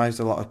surprised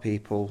a lot of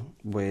people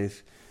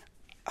with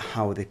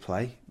how they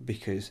play,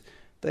 because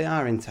they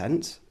are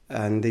intense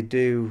and they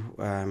do.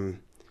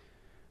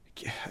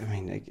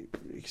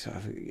 Sort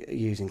of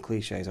using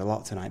cliches a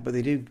lot tonight, but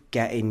they do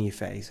get in your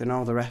face and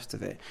all the rest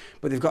of it.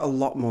 But they've got a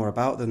lot more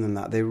about them than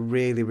that. They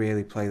really,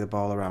 really play the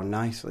ball around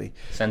nicely.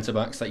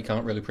 Centre-backs that you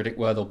can't really predict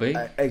where they'll be.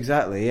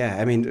 Exactly, yeah.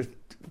 I mean,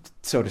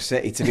 so does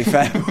City, to be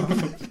fair, for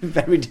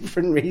very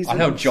different reasons. I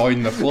know,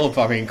 join the club.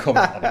 I mean, come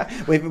on.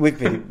 We've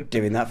been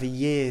doing that for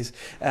years.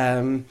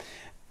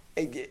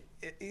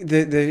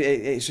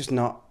 It's just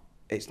not.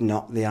 It's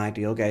not the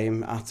ideal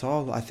game at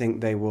all. I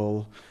think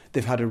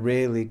they've had a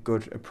really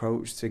good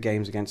approach to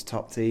games against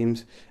top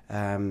teams.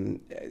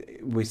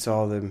 We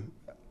saw them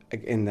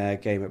in their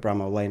game at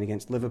Bramall Lane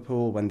against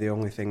Liverpool, when the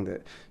only thing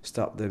that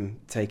stopped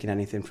them taking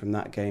anything from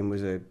that game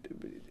was a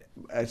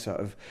sort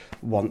of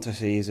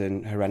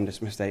want-to-season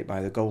horrendous mistake by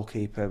the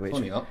goalkeeper. Which,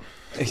 funny up.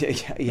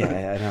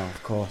 Yeah, I know,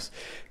 of course.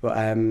 But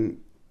any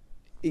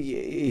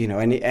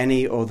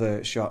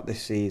other shot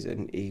this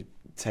season, he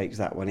takes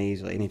that one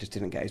easily, and he just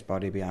didn't get his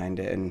body behind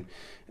it, and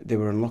they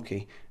were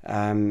unlucky.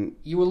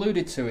 You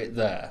alluded to it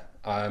there.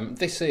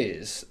 This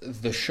is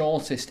the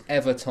shortest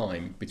ever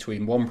time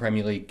between one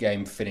Premier League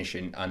game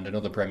finishing and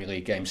another Premier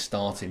League game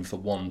starting for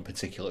one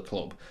particular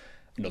club.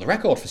 Another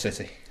record for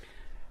City.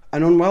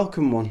 An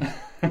unwelcome one.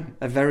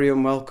 A very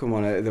unwelcome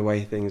one, the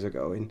way things are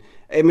going.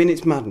 I mean,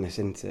 it's madness,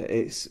 isn't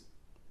it?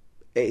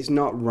 It's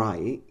not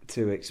right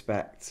to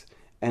expect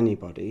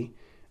anybody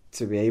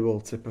to be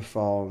able to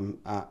perform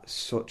at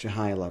such a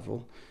high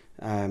level.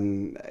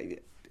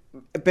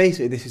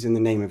 Basically, this is in the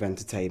name of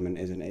entertainment,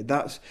 isn't it?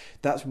 That's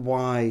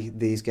why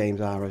these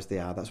games are as they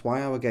are. That's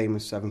why our game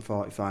was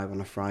 7:45 on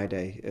a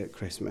Friday at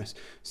Christmas,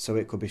 so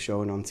it could be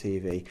shown on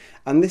TV.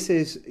 And this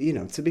is,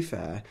 to be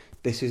fair,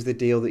 this is the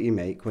deal that you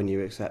make when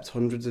you accept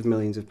hundreds of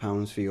millions of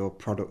pounds for your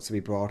product to be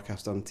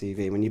broadcast on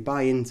TV. When you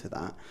buy into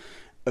that,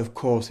 of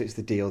course it's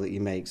the deal that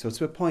you make. So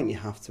to a point, you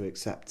have to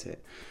accept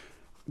it.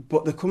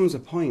 But there comes a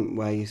point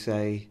where you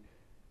say,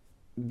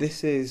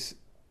 this is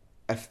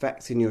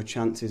affecting your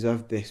chances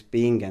of this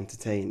being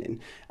entertaining.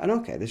 And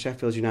okay, the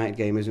Sheffield United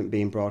game isn't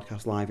being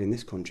broadcast live in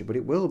this country, but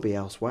it will be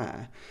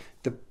elsewhere.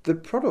 The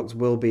product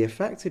will be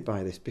affected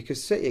by this,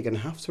 because City are going to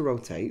have to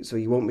rotate, so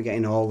you won't be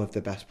getting all of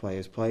the best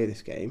players play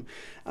this game.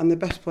 And the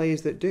best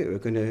players that do are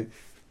going to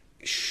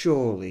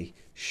surely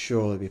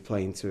be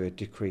playing to a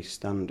decreased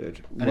standard.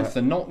 And if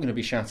they're not going to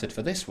be shattered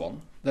for this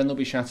one, then they'll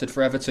be shattered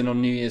for Everton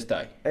on New Year's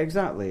Day.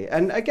 Exactly.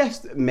 And I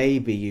guess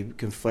maybe you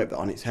can flip that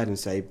on its head and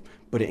say,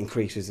 but it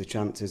increases the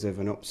chances of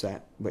an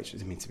upset, which, I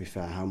mean, to be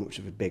fair, how much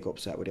of a big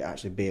upset would it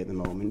actually be at the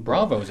moment?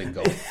 Bravo's in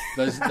goal.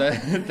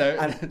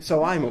 And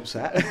so I'm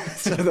upset.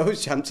 So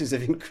those chances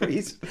have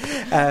increased.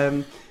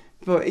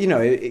 But,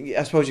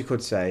 I suppose you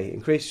could say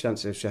increased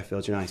chances of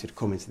Sheffield United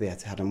coming to the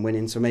Etihad and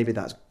winning, so maybe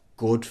that's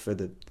good for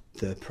the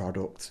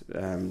product,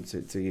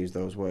 to use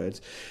those words.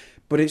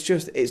 But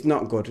it's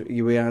not good.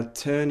 We are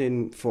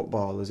turning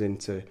footballers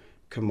into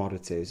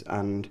commodities,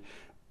 and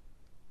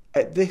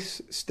at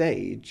this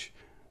stage,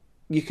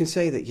 you can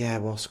say that, yeah,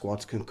 well,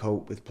 squads can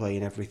cope with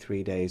playing every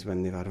 3 days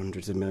when they've had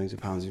hundreds of millions of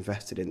pounds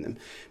invested in them.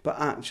 But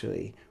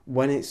actually,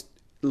 when it's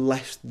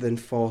less than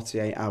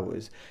 48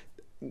 hours,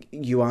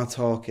 you are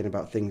talking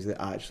about things that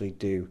actually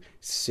do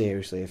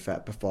seriously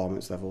affect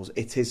performance levels.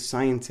 It is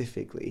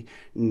scientifically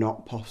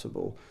not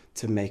possible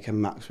to make a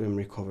maximum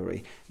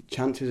recovery.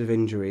 Chances of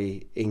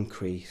injury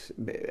increase,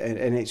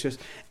 and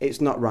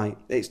it's not right.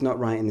 It's not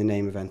right in the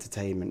name of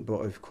entertainment,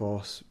 but of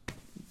course,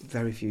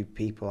 very few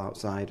people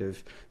outside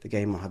of the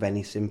game will have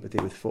any sympathy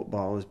with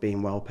footballers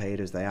being well paid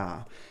as they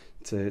are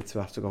to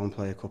have to go and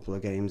play a couple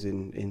of games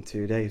in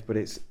 2 days. But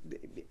it's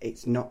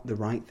not the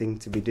right thing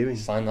to be doing.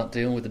 Sign that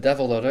deal with the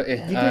devil, though, don't you?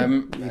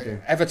 You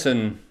do.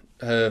 Everton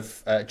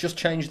have just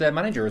changed their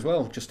manager as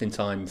well, just in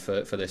time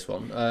for this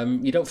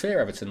one. You don't fear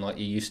Everton like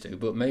you used to,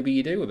 but maybe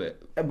you do a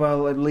bit.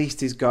 Well, at least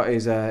he's got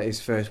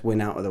his first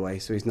win out of the way,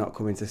 so he's not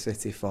coming to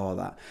City for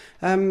that.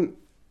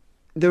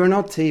 They're an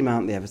odd team,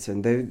 aren't they,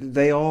 Everton?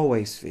 They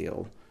always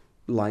feel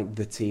like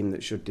the team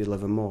that should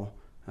deliver more.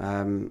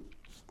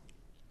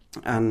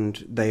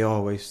 And they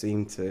always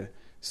seem to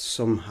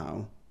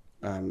somehow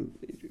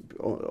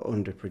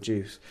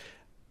underproduce.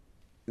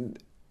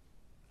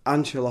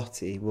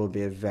 Ancelotti will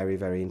be a very,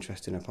 very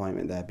interesting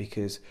appointment there,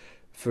 because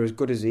for as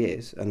good as he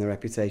is and the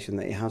reputation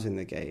that he has in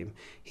the game,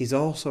 he's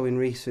also in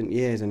recent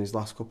years and his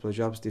last couple of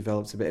jobs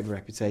developed a bit of a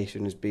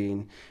reputation as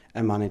being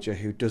a manager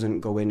who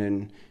doesn't go in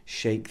and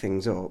shake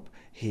things up.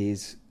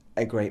 He's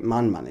a great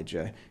man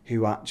manager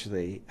who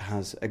actually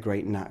has a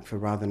great knack for,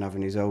 rather than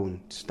having his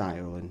own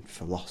style, and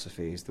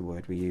philosophy is the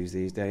word we use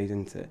these days,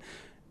 isn't it?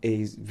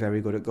 He's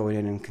very good at going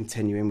in and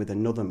continuing with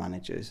another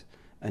manager's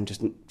and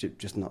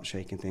just not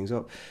shaking things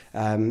up.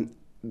 But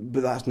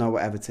that's not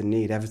what Everton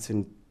need.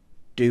 Everton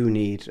do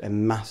need a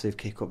massive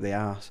kick up the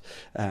arse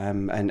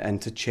and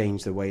to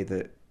change the way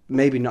that,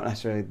 maybe not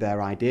necessarily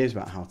their ideas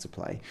about how to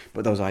play,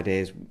 but those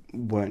ideas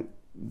weren't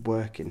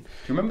working. Do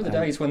you remember the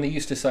days when they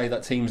used to say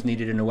that teams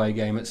needed an away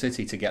game at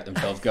City to get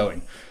themselves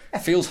going? It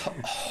feels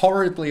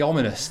horribly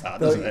ominous, that,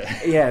 doesn't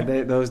it? Yeah,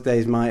 those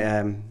days might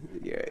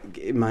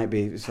it might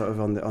be sort of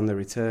on the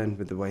return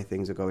with the way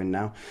things are going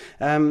now.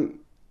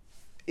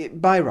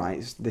 By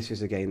rights, this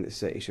is a game that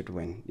City should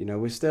win. You know,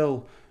 we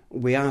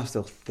are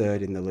still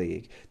third in the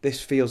league. This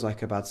feels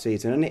like a bad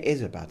season, and it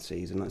is a bad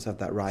season. Let's have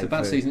that right. It's a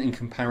bad season in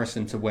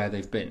comparison to where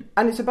they've been,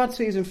 and it's a bad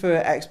season for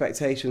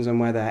expectations and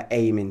where they're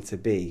aiming to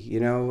be.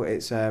 You know,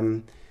 it's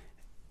a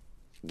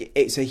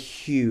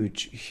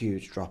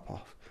huge drop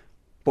off,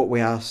 but we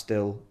are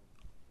still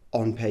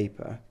on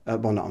paper.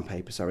 Well, not on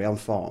paper. Sorry, on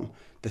form,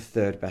 the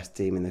third best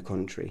team in the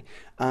country,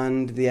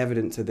 and the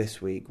evidence of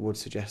this week would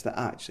suggest that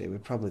actually we're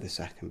probably the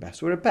second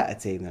best. We're a better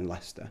team than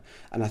Leicester,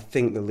 and I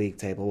think the league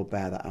table will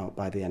bear that out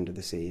by the end of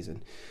the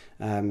season.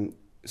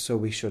 So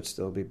we should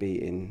still be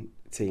beating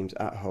teams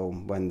at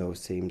home when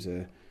those teams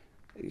are,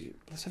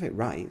 let's have it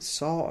right,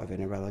 sort of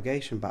in a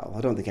relegation battle.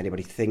 I don't think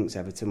anybody thinks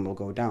Everton will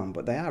go down,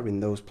 but they are in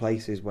those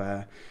places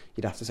where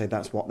you'd have to say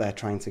that's what they're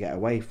trying to get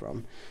away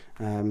from.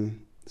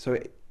 So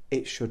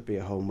it should be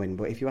a home win,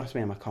 but if you ask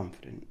me, am I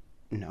confident?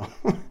 No.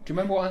 Do you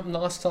remember what happened the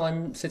last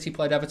time City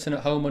played Everton at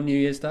home on New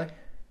Year's Day?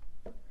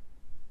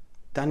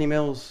 Danny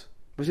Mills.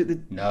 Was it the...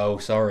 No,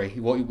 sorry.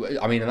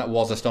 That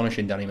was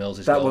astonishing, Danny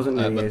Mills' goal. That wasn't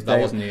New Year's Day. That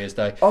wasn't New Year's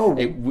Day. Oh.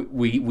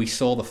 We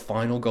saw the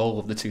final goal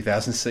of the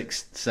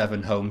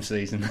 2006-07 home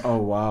season. Oh,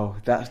 wow.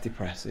 That's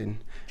depressing.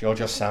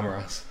 Georgios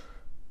Samaras.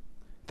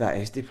 That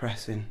is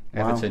depressing.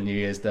 Everton, New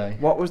Year's Day.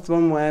 What was the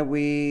one where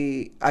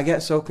I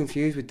get so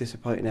confused with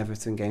disappointing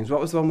Everton games. What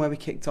was the one where we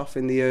kicked off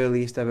in the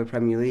earliest ever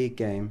Premier League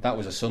game? That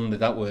was a Sunday.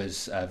 That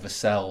was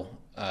Vassell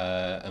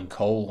and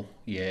Cole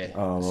year.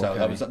 Oh,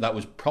 okay. So that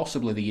was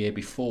possibly the year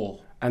before.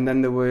 And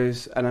then there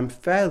was, and I'm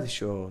fairly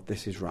sure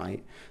this is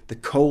right, the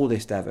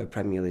coldest ever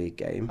Premier League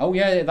game. Oh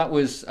yeah, that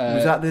was...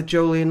 was that the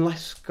Joleon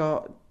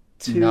Lescott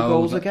two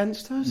goals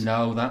against us?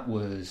 No, that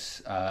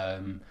was...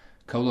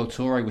 Kolo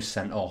Touré was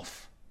sent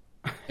off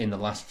in the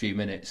last few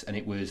minutes, and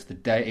it was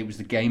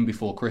the game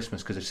before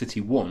Christmas, because if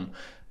City won,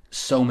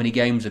 so many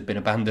games had been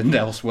abandoned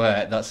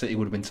elsewhere that City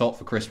would have been top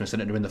for Christmas,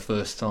 and it had been the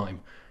first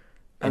time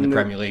in the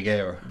Premier League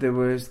era. There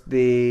was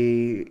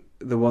the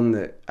one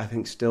that I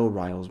think still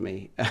riles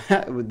me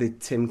with the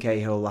Tim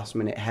Cahill last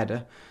minute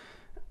header.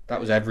 That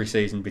was every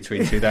season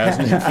between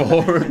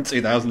 2004 and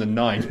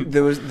 2009.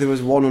 There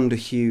was one under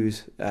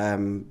Hughes,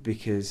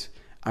 because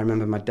I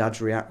remember my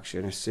dad's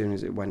reaction as soon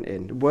as it went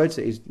in. Words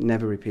that he's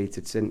never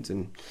repeated since,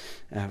 and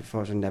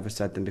unfortunately never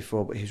said them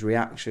before, but his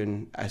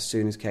reaction as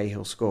soon as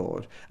Cahill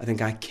scored, I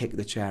think I kicked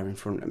the chair in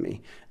front of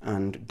me,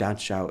 and Dad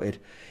shouted,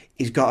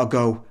 "He's got to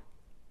go.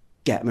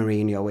 Get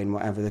Mourinho in,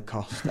 whatever the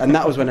cost." And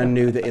that was when I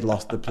knew that he'd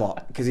lost the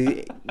plot,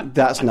 because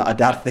that's not a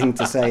dad thing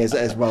to say,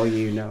 as well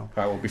you know.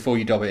 Right, well, before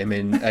you dob him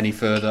in any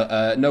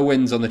further, no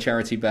wins on the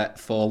charity bet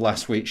for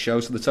last week's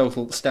show, so the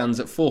total stands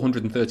at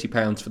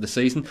 £430 for the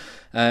season.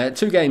 2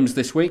 games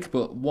this week,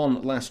 but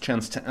one last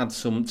chance to add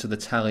some to the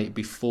tally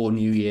before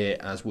New Year,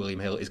 as William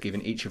Hill is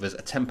giving each of us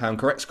a £10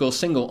 correct score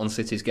single on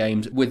City's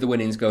games, with the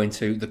winnings going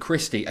to the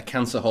Christie, a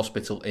cancer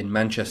hospital in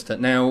Manchester.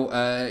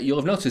 Now, you'll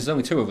have noticed there's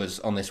only 2 of us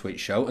on this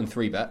week's show and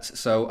 3 bets.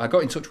 So I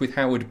got in touch with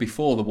Howard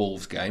before the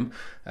Wolves game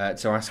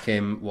to ask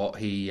him what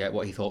he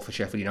thought for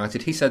Sheffield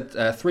United. He said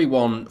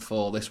 3-1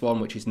 for this one,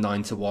 which is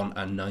 9-1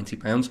 and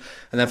 £90.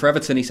 And then for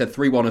Everton, he said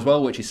 3-1 as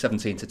well, which is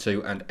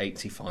 17-2 and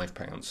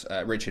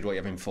 £85. Richard, what are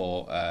you having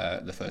for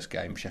the first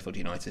game, Sheffield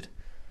United?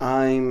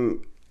 I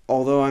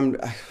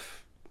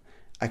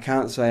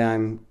can't say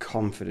I'm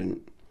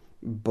confident,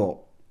 but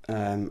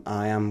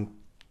I am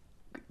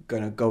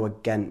going to go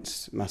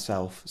against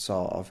myself,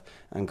 sort of,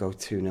 and go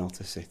 2-0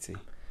 to City.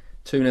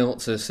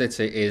 2-0 to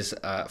City is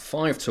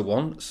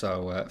 5-1,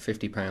 so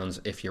 £50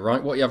 if you're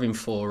right. What are you having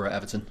for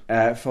Everton?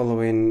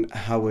 Following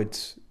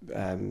Howard's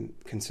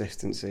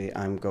consistency,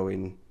 I'm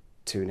going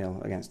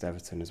 2-0 against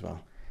Everton as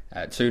well.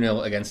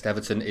 2-0 against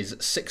Everton is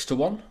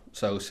 6-1,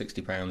 so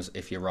 £60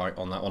 if you're right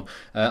on that one.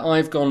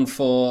 I've gone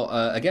for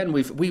again.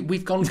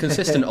 We've gone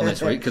consistent on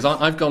this week because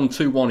I've gone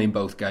 2-1 in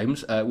both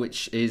games,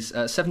 which is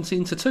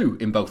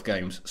 17-2 in both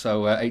games.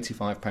 So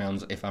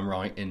 £85 if I'm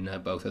right in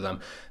both of them.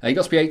 You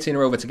got to be 18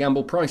 or over to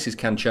gamble. Prices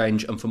can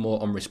change, and for more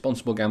on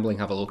responsible gambling,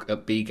 have a look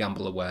at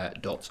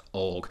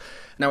begambleaware.org.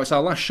 Now it's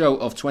our last show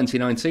of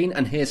 2019,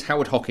 and here's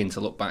Howard Hockin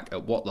to look back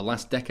at what the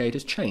last decade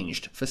has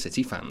changed for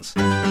City fans.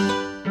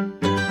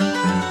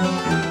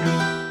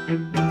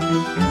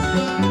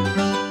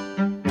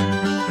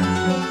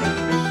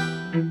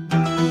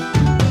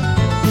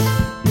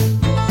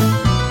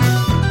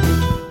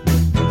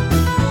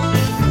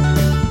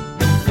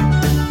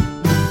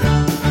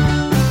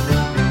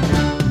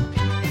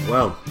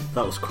 Well,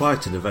 that was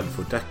quite an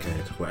eventful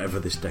decade, whatever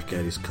this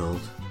decade is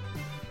called.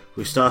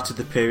 We started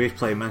the period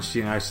playing Manchester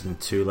United in a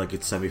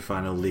two-legged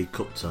semi-final League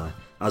Cup tie,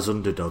 as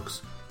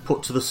underdogs,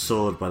 put to the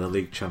sword by the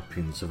league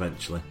champions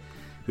eventually.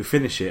 We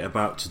finish it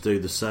about to do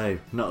the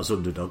same, not as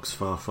underdogs,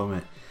 far from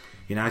it.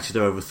 United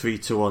are over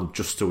 3-1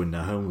 just to win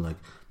their home leg,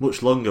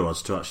 much longer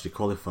odds to actually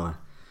qualify.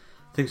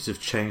 Things have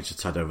changed a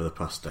tad over the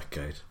past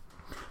decade.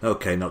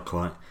 Okay, not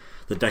quite.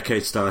 The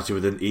decade started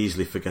with an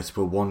easily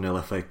forgettable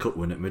 1-0 FA Cup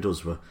win at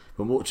Middlesbrough,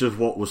 but much of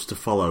what was to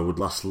follow would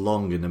last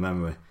long in the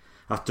memory.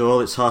 After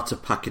all, it's hard to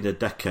pack in a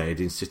decade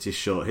in City's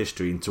short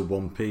history into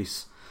one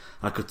piece.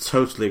 I could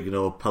totally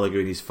ignore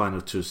Pellegrini's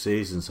final 2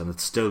 seasons and I'd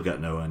still get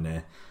nowhere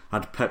near.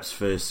 Add Pep's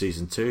first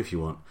season too if you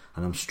want,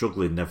 and I'm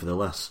struggling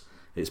nevertheless.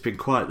 It's been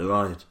quite the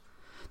ride.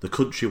 The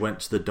country went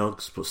to the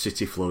dogs, but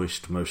City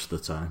flourished most of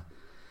the time.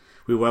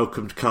 We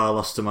welcomed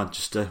Carlos to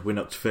Manchester, we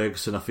knocked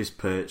Ferguson off his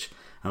perch,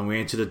 and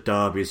we entered a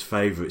derby as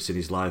favourites in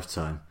his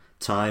lifetime,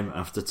 time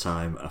after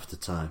time after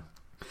time.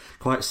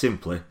 Quite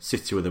simply,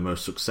 City were the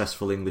most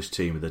successful English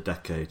team of the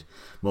decade.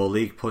 More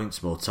league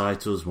points, more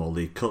titles, more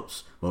League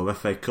Cups, more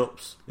FA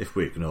Cups, if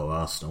we ignore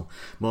Arsenal,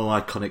 more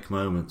iconic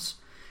moments.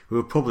 We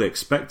were probably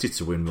expected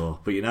to win more,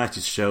 but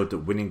United showed that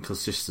winning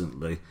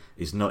consistently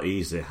is not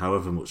easy,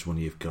 however much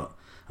money you've got,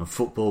 and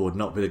football would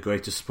not be the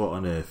greatest sport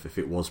on earth if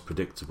it was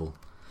predictable.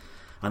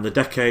 And the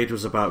decade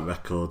was about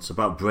records,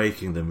 about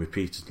breaking them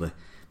repeatedly.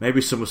 Maybe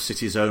some of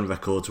City's own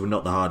records were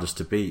not the hardest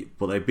to beat,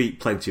 but they beat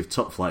plenty of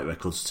top-flight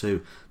records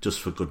too,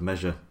 just for good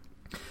measure.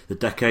 The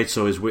decade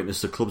saw us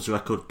witness the club's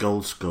record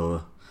goal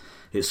scorer.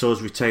 It saw us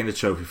retain the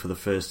trophy for the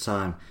first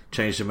time,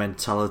 change the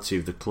mentality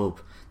of the club.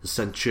 The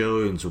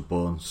Centurions were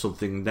born,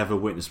 something never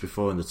witnessed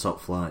before in the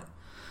top flight.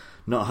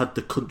 Not had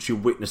the country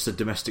witnessed a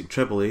domestic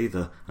treble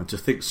either, and to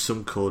think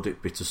some called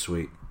it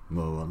bittersweet.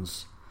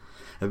 Morons.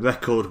 A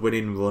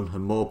record-winning run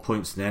and more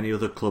points than any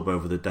other club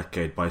over the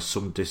decade by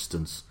some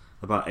distance.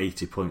 About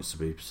 80 points to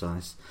be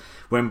precise.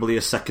 Wembley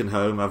a second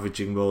home,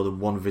 averaging more than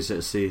one visit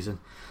a season.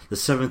 The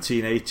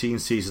 17-18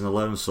 season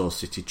alone saw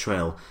City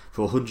trail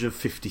for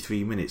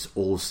 153 minutes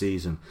all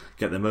season,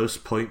 get the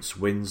most points,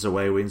 wins,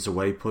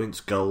 away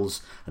points,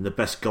 goals, and the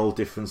best goal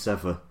difference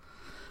ever.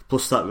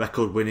 Plus that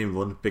record-winning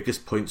run,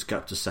 biggest points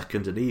gap to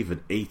second, and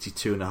even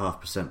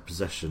 82.5%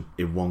 possession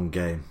in one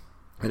game.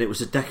 And it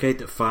was a decade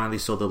that finally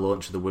saw the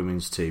launch of the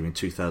women's team in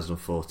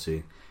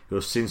 2014, who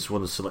have since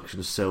won a selection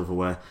of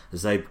silverware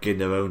as they begin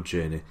their own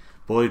journey,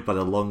 buoyed by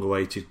the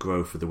long-awaited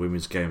growth of the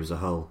women's game as a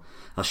whole,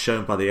 as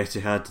shown by the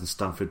Etihad and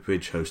Stamford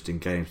Bridge hosting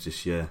games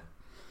this year.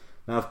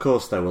 Now, of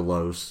course, there were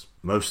lows.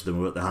 Most of them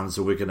were at the hands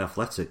of Wigan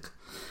Athletic.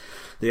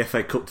 The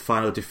FA Cup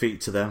final defeat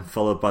to them,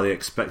 followed by the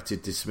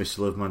expected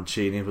dismissal of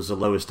Mancini, was the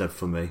lowest ebb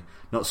for me.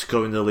 Not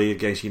scoring the league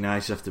against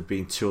United after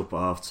being 2 up at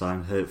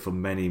half-time hurt for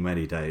many,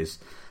 many days,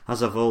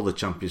 as have all the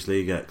Champions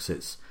League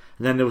exits.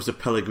 And then there was the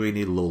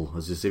Pellegrini lull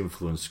as his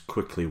influence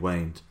quickly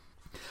waned.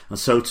 And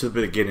so to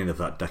the beginning of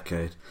that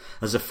decade.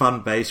 As a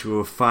fan base, we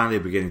were finally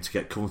beginning to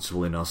get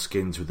comfortable in our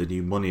skins with the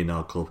new money in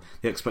our club,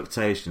 the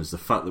expectations, the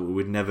fact that we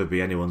would never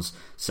be anyone's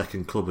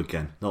second club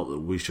again, not that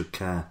we should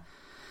care.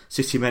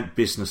 City meant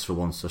business for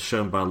once, as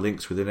shown by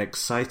links with an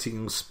exciting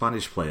young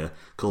Spanish player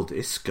called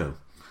Isco.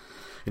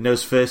 In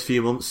those first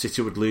few months,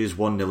 City would lose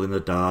 1-0 in the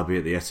derby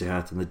at the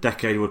Etihad, and the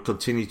decade would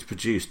continue to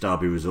produce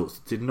derby results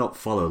that did not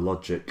follow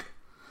logic.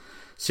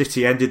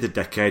 City ended the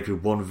decade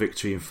with 1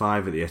 victory in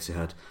 5 at the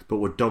Etihad, but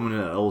were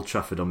dominant at Old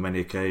Trafford on many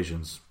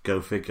occasions. Go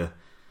figure.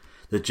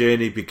 The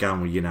journey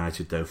began with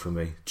United though for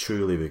me,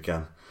 truly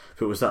began.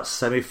 For it was that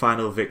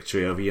semi-final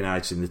victory over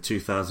United in the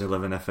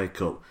 2011 FA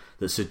Cup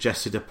that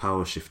suggested a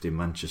power shift in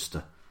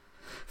Manchester.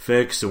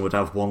 Ferguson would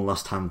have one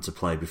last hand to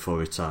play before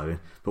retiring,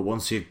 but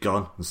once he had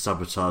gone and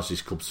sabotaged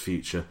his club's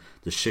future,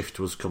 the shift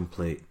was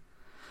complete.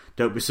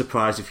 Don't be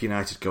surprised if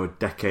United go a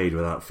decade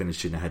without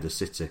finishing ahead of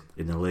City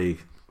in the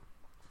league.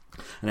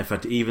 And if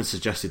I'd even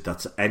suggested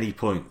that at any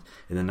point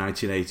in the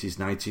 1980s,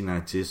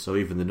 1990s or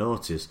even the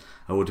noughties,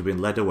 I would have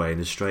been led away in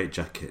a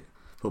straitjacket.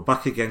 But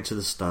back again to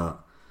the start.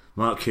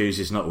 Mark Hughes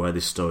is not where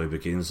this story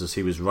begins, as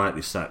he was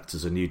rightly sacked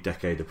as a new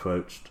decade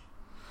approached.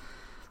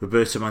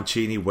 Roberto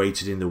Mancini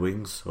waited in the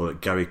wings, or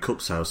at Gary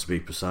Cook's house to be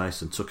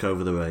precise, and took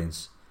over the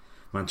reins.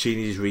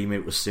 Mancini's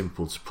remit was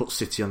simple, to put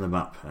City on the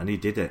map, and he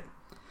did it.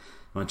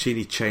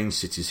 Mancini changed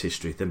City's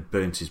history, then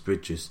burnt his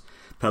bridges.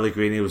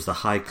 Pellegrini was the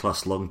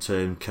high-class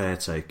long-term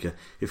caretaker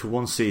who for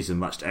one season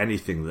matched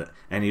anything that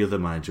any other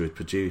manager had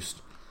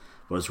produced.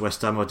 But as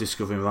West Ham are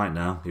discovering right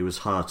now, he was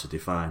hard to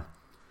define.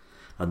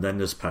 And then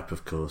there's Pep,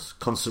 of course,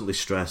 constantly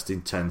stressed,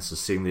 intense and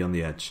seemingly on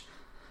the edge.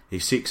 He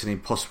seeks an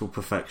impossible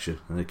perfection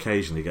and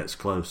occasionally gets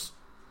close.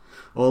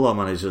 All our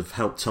managers have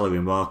helped tell a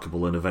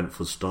remarkable and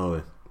eventful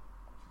story.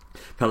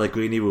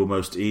 Pellegrini will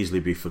most easily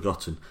be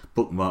forgotten,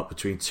 bookmarked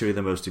between two of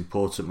the most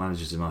important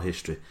managers in our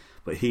history,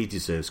 but he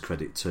deserves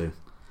credit too.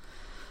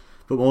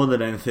 But more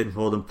than anything,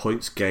 more than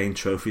points gained,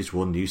 trophies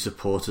won, new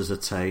supporters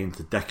attained,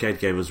 the decade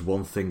gave us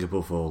one thing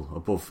above all,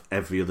 above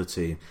every other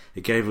team.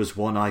 It gave us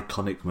one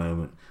iconic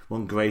moment,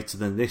 one greater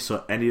than this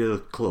or any other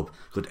club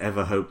could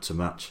ever hope to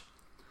match.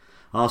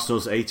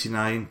 Arsenal's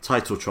 89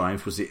 title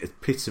triumph was the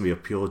epitome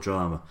of pure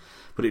drama,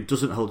 but it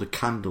doesn't hold a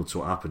candle to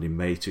what happened in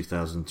May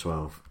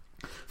 2012.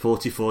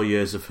 44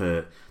 years of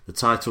hurt, the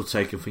title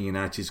taken from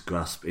United's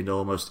grasp in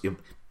almost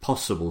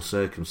impossible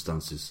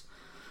circumstances.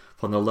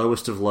 From the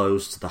lowest of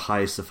lows to the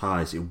highest of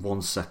highs in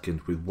 1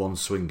 second with one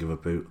swing of a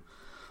boot.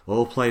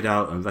 All played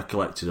out and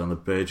recollected on the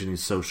burgeoning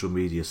social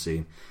media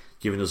scene,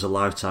 giving us a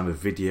lifetime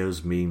of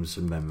videos, memes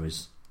and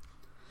memories.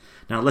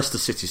 Now Leicester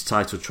City's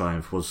title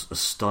triumph was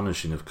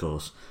astonishing, of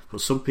course,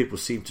 but some people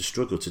seem to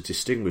struggle to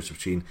distinguish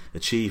between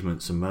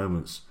achievements and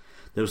moments.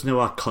 There was no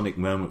iconic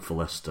moment for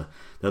Leicester,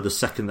 though the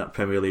second that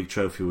Premier League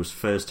trophy was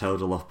first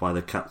held aloft by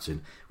the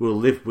captain will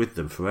live with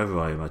them forever,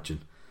 I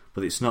imagine.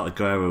 But it's not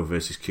Aguero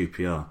versus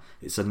QPR,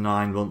 it's a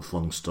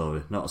 9-month-long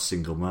story, not a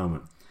single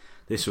moment.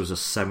 This was a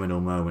seminal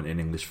moment in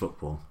English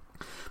football.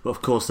 But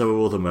of course there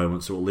were other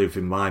moments that will live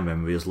in my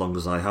memory as long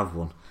as I have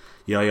one.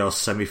 Yaya's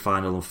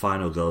semi-final and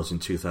final goals in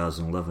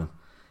 2011.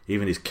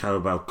 Even his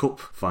Carabao Cup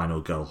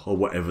final goal, or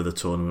whatever the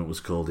tournament was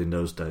called in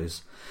those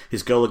days.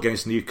 His goal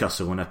against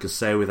Newcastle when I could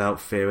say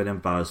without fear and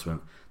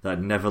embarrassment that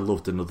I'd never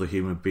loved another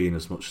human being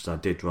as much as I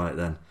did right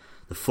then.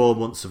 The 4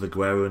 months of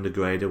Aguero and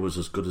Negredo was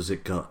as good as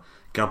it got.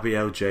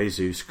 Gabriel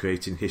Jesus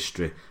creating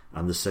history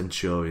and the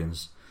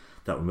Centurions.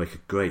 That would make a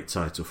great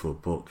title for a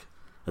book.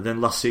 And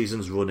then last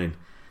season's running.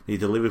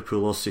 Neither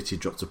Liverpool or City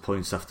dropped a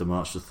point after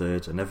March the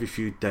 3rd, and every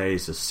few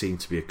days has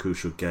seemed to be a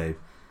crucial game.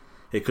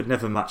 It could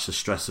never match the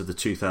stress of the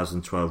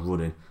 2012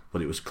 running,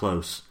 but it was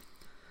close.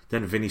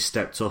 Then Vinny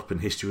stepped up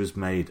and history was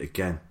made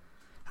again.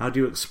 How do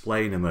you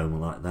explain a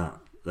moment like that?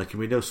 There can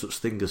be no such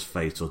thing as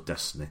fate or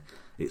destiny.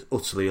 It's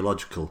utterly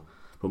illogical.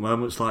 But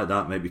moments like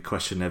that make me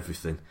question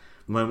everything.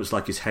 Moments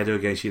like his header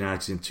against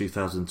United in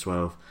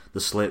 2012, the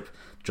slip,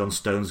 John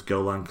Stones'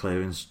 goal line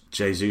clearance,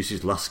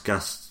 Jesus' last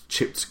gasp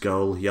chipped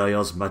goal,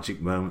 Yaya's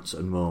magic moments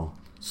and more.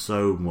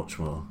 So much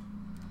more.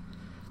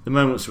 The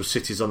moments were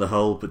City's on the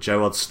whole, but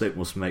Gerrard's slip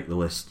must make the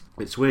list.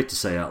 It's weird to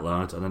say out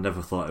loud, and I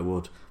never thought it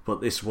would, but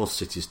this was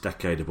City's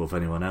decade above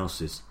anyone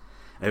else's.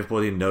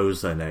 Everybody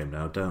knows their name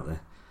now, don't they?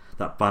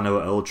 That banner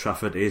at Old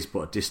Trafford is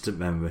but a distant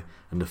memory,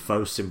 and the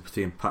faux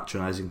sympathy and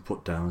patronising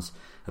put-downs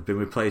have been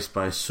replaced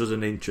by a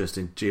sudden interest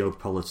in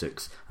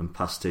geopolitics and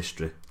past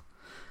history.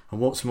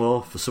 And what's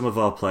more, for some of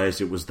our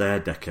players it was their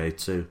decade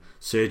too.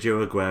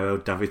 Sergio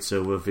Aguero, David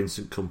Silva,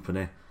 Vincent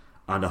Kompany,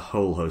 and a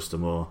whole host of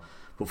more.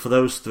 But for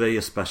those three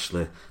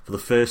especially, for the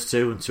first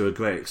two and to a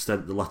great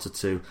extent the latter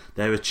two,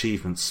 their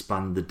achievements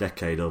spanned the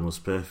decade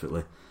almost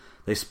perfectly.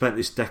 They spent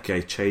this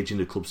decade changing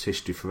the club's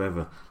history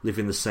forever,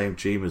 living the same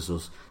dream as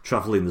us,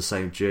 travelling the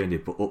same journey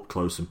but up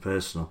close and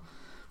personal.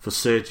 For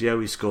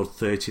Sergio, he scored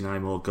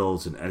 39 more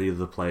goals than any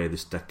other player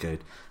this decade,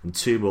 and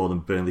 2 more than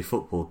Burnley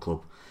Football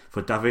Club.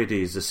 For David,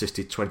 he has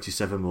assisted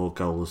 27 more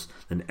goals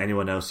than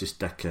anyone else this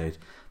decade,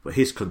 but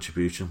his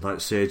contribution, like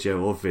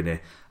Sergio or Vinny,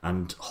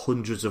 and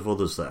hundreds of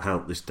others that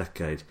helped this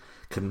decade,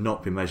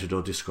 cannot be measured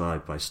or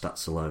described by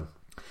stats alone.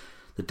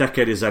 The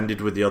decade has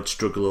ended with the odd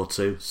struggle or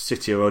two.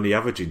 City are only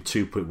averaging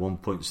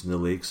 2.1 points in the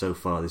league so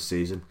far this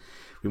season.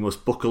 We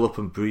must buckle up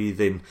and breathe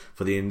in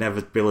for the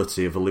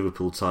inevitability of a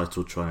Liverpool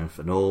title triumph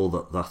and all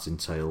that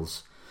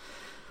entails.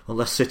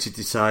 Unless City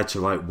decide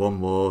to write one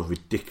more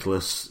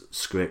ridiculous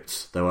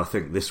script, though I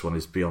think this one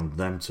is beyond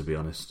them, to be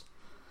honest.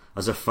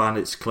 As a fan,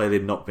 it's clearly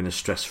not been a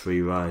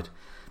stress-free ride.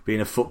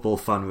 Being a football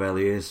fan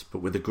rarely is,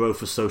 but with the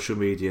growth of social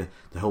media,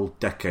 the whole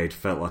decade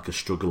felt like a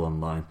struggle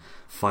online,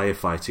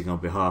 firefighting on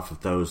behalf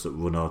of those that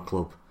run our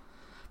club.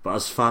 But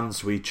as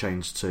fans, we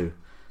change too.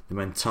 The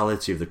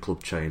mentality of the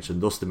club changed,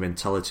 and thus the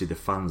mentality the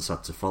fans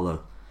had to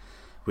follow.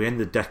 We end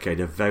the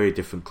decade a very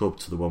different club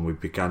to the one we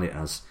began it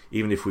as,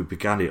 even if we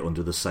began it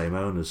under the same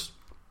owners.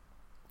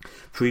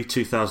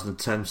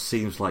 Pre-2010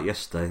 seems like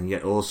yesterday, and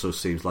yet also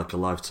seems like a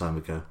lifetime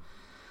ago.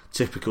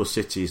 Typical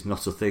City is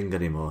not a thing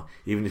anymore,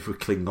 even if we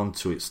cling on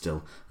to it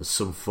still as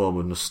some form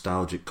of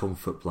nostalgic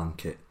comfort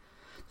blanket.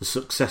 The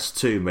success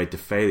too made the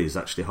failures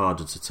actually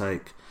harder to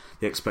take.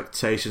 The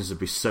expectations have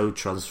been so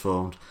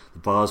transformed, the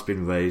bar's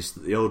been raised,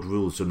 that the old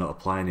rules do not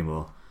apply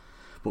anymore.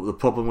 But the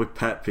problem with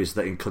Pep is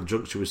that in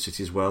conjunction with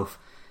City's wealth,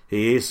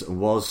 he is and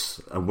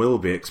was and will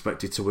be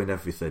expected to win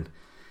everything.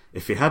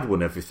 If he had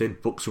won everything,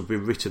 books would be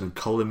written and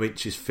column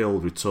inches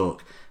filled with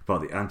talk about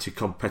the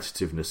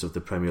anti-competitiveness of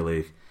the Premier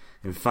League.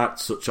 In fact,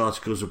 such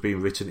articles were being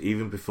written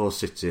even before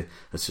City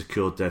had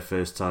secured their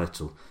first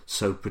title.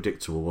 So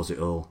predictable was it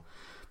all.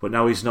 But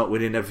now he's not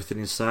winning everything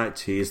in sight.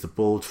 He is the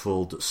bald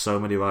fool that so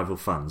many rival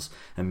fans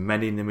and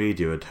many in the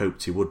media had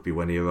hoped he would be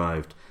when he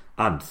arrived,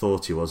 and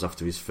thought he was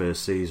after his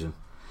first season.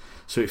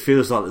 So it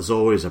feels like there's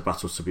always a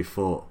battle to be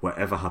fought,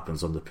 whatever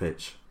happens on the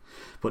pitch.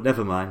 But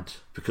never mind,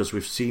 because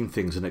we've seen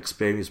things and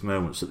experienced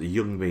moments that the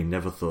young me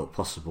never thought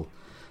possible.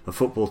 A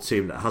football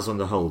team that has on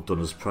the whole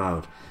done us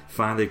proud,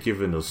 finally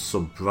given us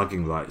some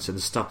bragging rights and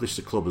established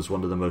the club as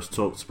one of the most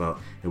talked about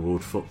in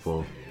world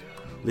football.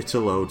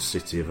 Little old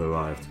City have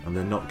arrived, and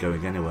they're not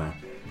going anywhere.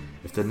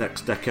 If the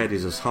next decade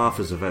is half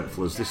as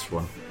eventful as this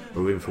one,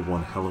 we're in for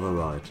one hell of a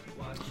ride.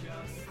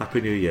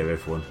 Happy New Year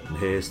everyone, and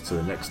here's to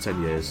the next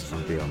 10 years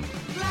and beyond.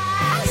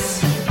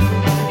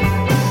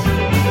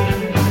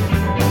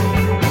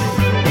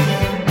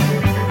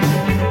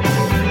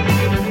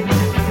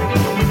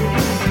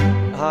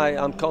 Hi,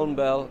 I'm Colin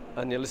Bell,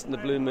 and you're listening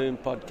to Blue Moon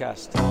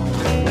Podcast.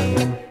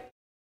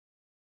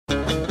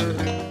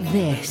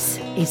 This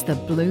is the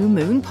Blue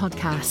Moon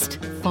Podcast.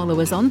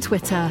 Follow us on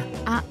Twitter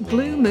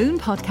 @Blue Moon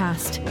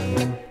Podcast.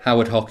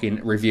 Howard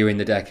Hockin reviewing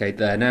the decade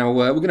there. Now,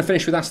 we're going to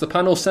finish with Ask the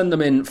Panel. Send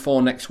them in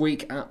for next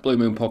week at Blue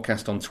Moon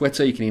Podcast on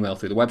Twitter. You can email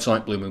through the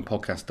website,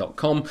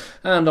 bluemoonpodcast.com,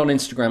 and on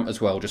Instagram as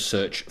well. Just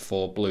search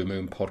for Blue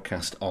Moon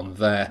Podcast on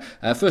there.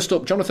 First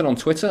up, Jonathan on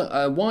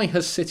Twitter. Why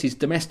has City's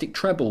domestic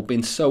treble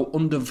been so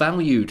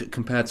undervalued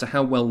compared to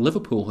how well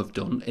Liverpool have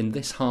done in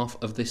this half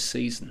of this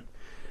season?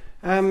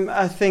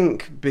 I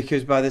think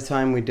because by the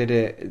time we did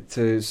it,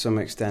 to some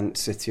extent,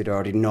 City had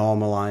already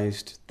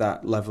normalised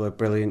that level of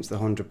brilliance, the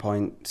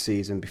 100-point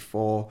season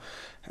before,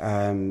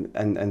 and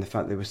the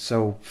fact they were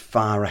so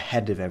far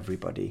ahead of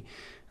everybody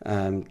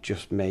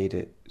just made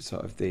it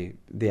sort of the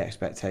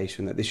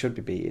expectation that they should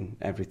be beating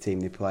every team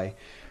they play.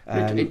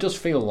 It does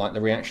feel like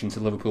the reaction to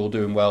Liverpool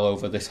doing well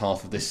over this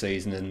half of this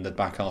season and the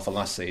back half of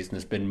last season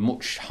has been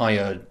much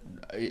higher,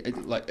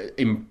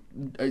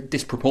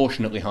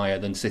 disproportionately higher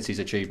than City's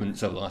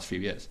achievements over the last few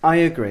years. I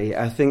agree.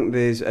 I think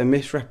there's a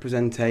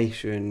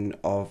misrepresentation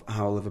of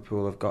how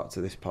Liverpool have got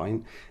to this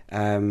point,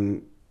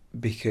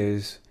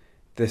 because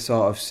they're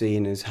sort of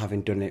seen as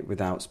having done it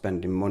without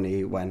spending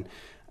money when,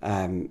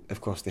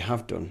 of course, they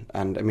have done.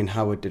 And I mean,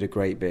 Howard did a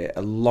great bit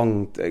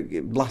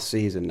last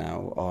season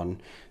now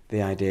on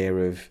the idea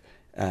of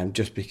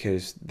just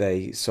because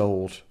they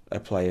sold a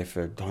player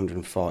for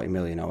 140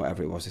 million or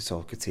whatever it was, they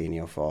sold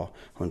Coutinho for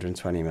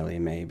 120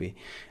 million maybe,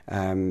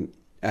 and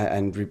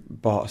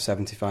bought a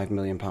 75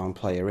 million pound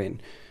player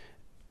in.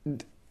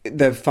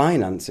 The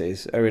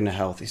finances are in a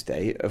healthy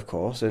state, of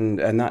course, and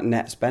that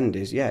net spend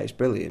is, it's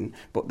brilliant,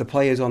 but the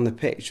players on the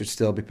pitch should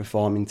still be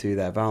performing to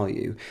their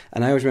value.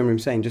 And I always remember him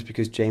saying, just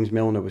because James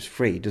Milner was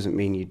free doesn't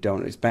mean you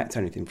don't expect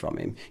anything from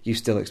him. You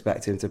still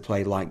expect him to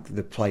play like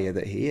the player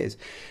that he is.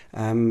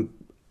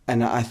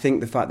 And I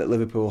think the fact that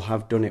Liverpool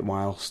have done it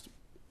whilst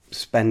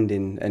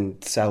spending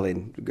and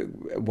selling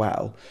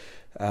well,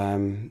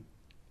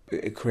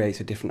 it creates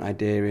a different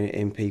idea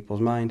in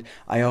people's mind.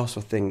 I also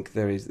think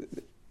there is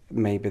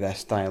maybe their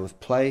style of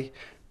play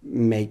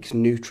makes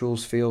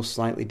neutrals feel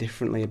slightly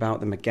differently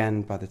about them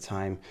again. By the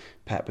time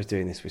Pep was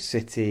doing this with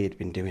City, he'd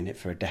been doing it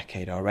for a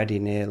decade already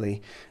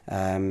nearly.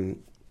 Certainly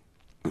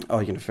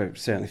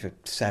for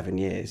 7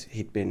 years,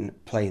 he'd been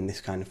playing this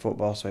kind of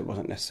football, so it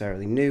wasn't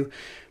necessarily new.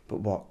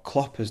 But what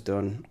Klopp has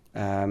done,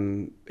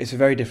 it's a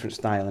very different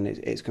style, and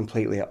it's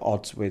completely at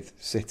odds with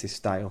City's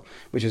style,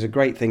 which is a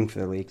great thing for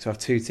the league. To have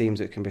two teams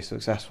that can be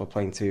successful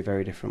playing two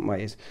very different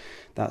ways,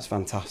 that's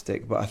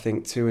fantastic. But I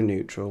think to a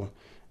neutral,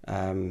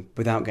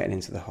 without getting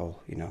into the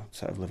whole,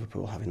 sort of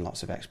Liverpool having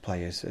lots of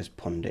ex-players as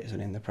pundits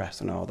and in the press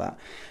and all that,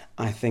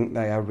 I think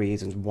they are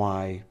reasons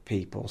why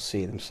people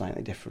see them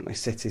slightly differently.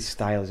 City's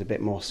style is a bit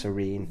more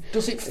serene.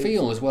 Does it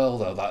feel as well,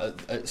 though,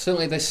 that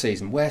certainly this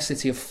season, where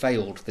City have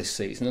failed this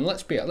season, and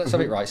let's have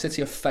it right,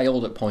 City have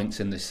failed at points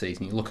in this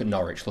season. You look at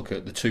Norwich, look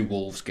at the two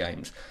Wolves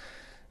games.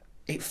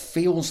 It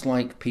feels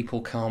like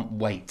people can't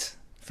wait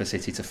for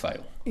City to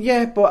fail.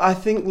 Yeah, but I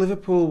think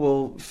Liverpool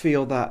will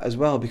feel that as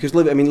well, because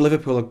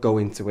Liverpool are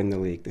going to win the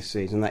league this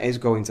season. That is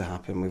going to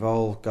happen. We've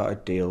all got to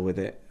deal with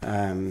it.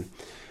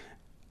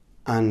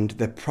 And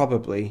they're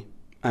probably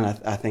And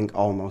I think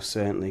almost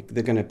certainly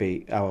they're going to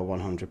beat our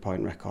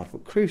 100-point record,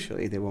 but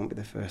crucially, they won't be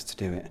the first to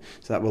do it.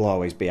 So that will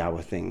always be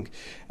our thing.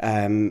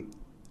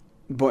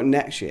 But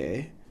next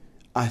year,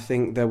 I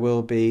think there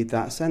will be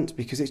that sense,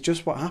 because it's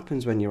just what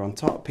happens when you're on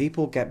top.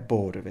 People get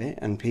bored of it,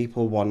 and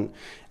people want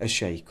a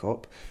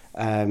shake-up.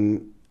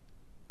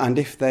 And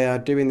if they are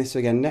doing this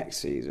again next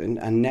season,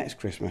 and next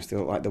Christmas they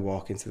look like they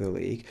walk into the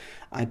league,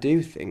 I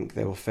do think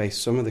they will face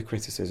some of the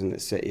criticism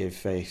that City have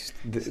faced.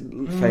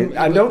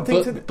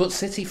 But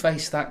City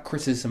faced that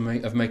criticism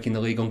of making the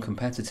league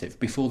uncompetitive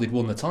before they'd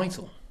won the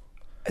title.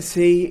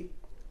 See,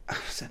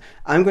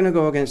 I'm going to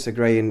go against the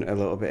grain a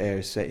little bit here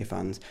as City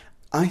fans.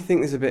 I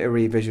think there's a bit of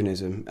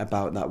revisionism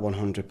about that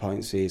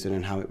 100-point season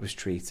and how it was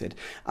treated.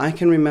 I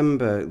can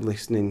remember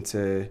listening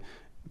to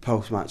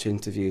post-match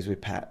interviews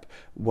with Pep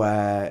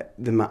where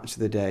the match of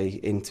the day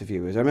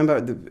interviewers, I remember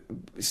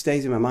it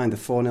stays in my mind, the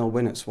 4-0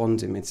 win at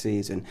Swansea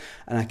mid-season,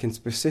 and I can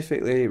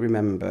specifically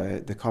remember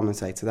the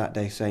commentator that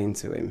day saying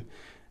to him,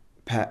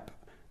 Pep,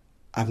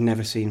 I've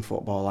never seen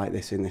football like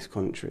this in this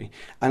country.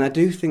 And I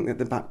do think that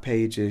the back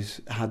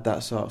pages had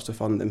that sort of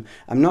stuff on them.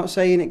 I'm not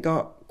saying it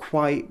got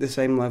quite the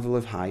same level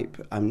of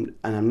hype, and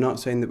I'm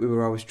not saying that we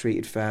were always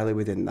treated fairly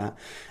within that.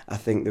 I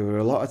think there were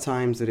a lot of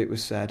times that it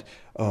was said,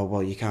 oh,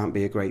 well, you can't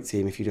be a great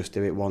team if you just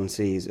do it one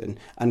season.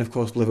 And of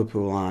course,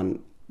 Liverpool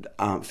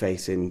aren't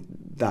facing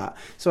that.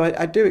 So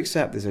I do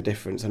accept there's a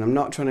difference, and I'm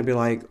not trying to be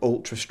like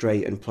ultra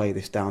straight and play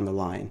this down the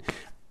line.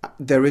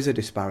 There is a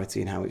disparity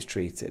in how it's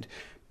treated.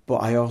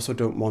 But I also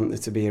don't want there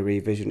to be a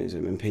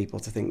revisionism and people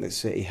to think that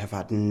City have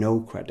had no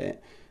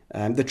credit.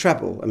 The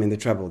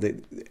treble,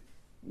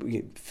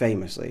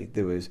 famously,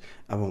 there was,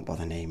 I won't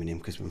bother naming him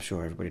because I'm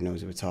sure everybody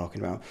knows who we're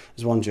talking about.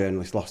 There's one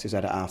journalist lost his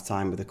head at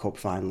half-time with the cup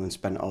final and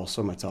spent all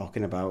summer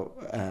talking about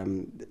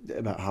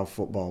how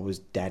football was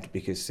dead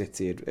because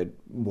City had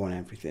won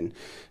everything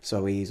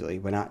so easily,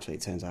 when actually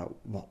it turns out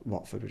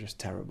Watford were just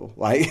terrible.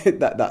 Like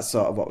that's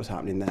sort of what was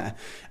happening there.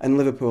 And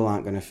Liverpool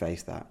aren't going to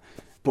face that.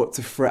 But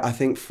I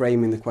think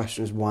framing the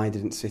question as why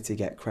didn't City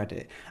get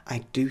credit,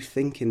 I do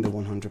think in the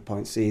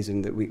 100-point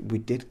season that we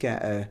did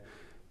get a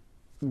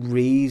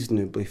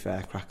reasonably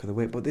fair crack of the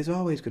whip, but there's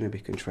always going to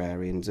be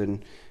contrarians,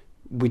 and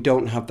we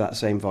don't have that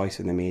same voice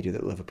in the media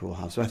that Liverpool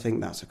have, so I think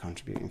that's a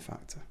contributing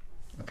factor.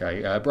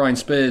 Okay, Brian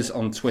Spears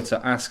on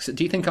Twitter asks,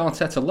 do you think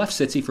Arteta left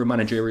City for a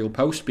managerial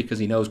post because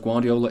he knows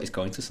Guardiola is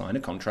going to sign a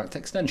contract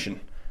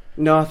extension?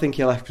 No, I think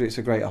he left because it's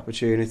a great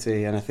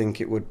opportunity, and I think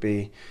it would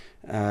be...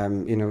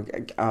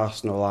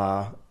 Arsenal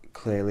are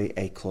clearly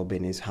a club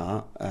in his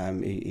heart.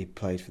 He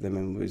played for them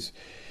and was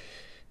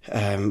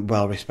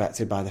well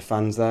respected by the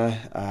fans there.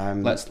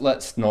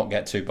 Let's not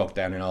get too bogged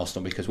down in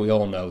Arsenal, because we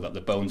all know that the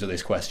bones of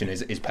this question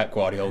is Pep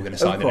Guardiola going to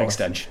sign an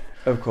extension?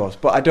 Of course,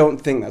 but I don't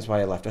think that's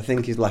why he left. I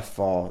think he's left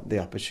for the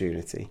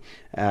opportunity.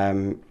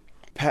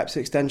 Pep's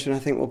extension, I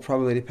think, will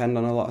probably depend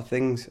on a lot of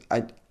things.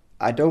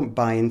 I don't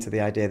buy into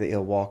the idea that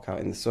he'll walk out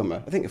in the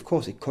summer. I think, of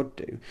course, he could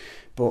do,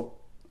 but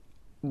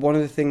one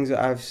of the things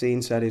that I've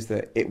seen said is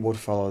that it would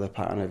follow the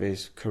pattern of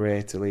his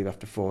career to leave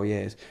after 4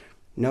 years.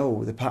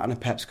 No, the pattern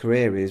of Pep's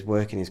career is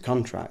working his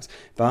contracts.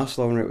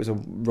 Barcelona, it was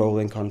a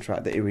rolling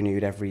contract that he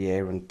renewed every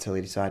year until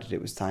he decided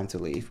it was time to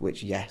leave,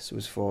 which, yes,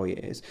 was 4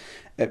 years.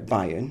 At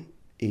Bayern,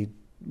 he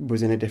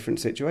was in a different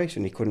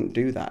situation. He couldn't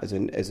do that as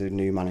a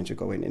new manager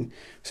going in.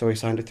 So he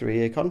signed a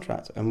 3-year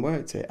contract and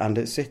worked it. And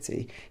at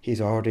City,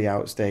 he's already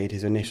outstayed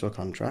his initial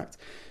contract.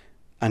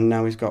 And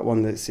now he's got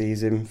one that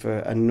sees him for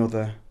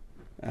another...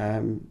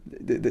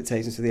 that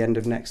takes us to the end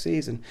of next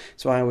season.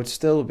 So I would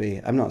still be,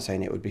 I'm not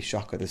saying it would be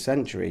shock of the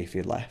century if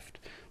he left,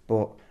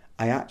 but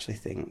I actually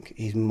think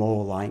he's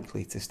more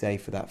likely to stay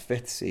for that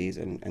 5th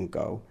season and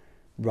go,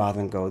 rather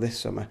than go this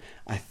summer.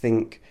 I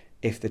think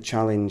if the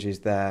challenge is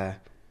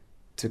there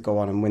to go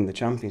on and win the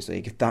Champions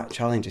League, if that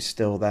challenge is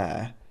still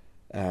there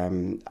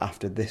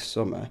after this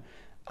summer,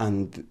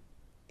 and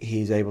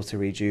he's able to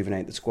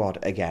rejuvenate the squad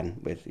again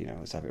with,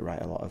 let's have it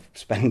right, a lot of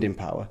spending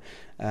power,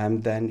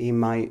 then he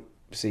might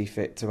see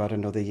fit to add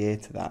another year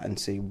to that and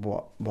see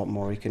what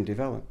more he can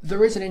develop.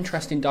 There is an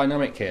interesting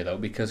dynamic here, though,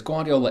 because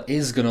Guardiola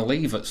is going to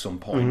leave at some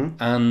point,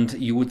 and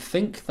you would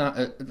think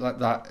that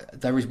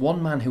that there is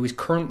one man who is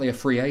currently a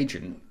free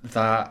agent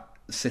that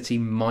City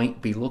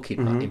might be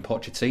looking at in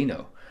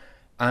Pochettino,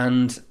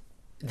 and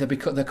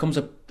there comes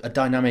a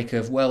dynamic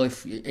of, well,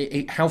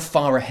 how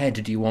far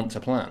ahead do you want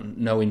to plan,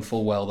 knowing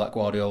full well that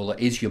Guardiola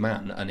is your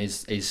man and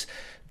is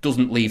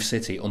doesn't leave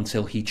City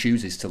until he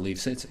chooses to leave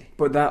City.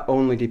 But that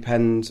only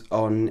depends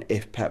on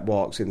if Pep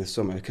walks in the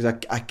summer, because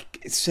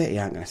City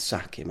aren't going to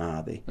sack him,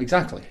 are they?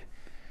 Exactly.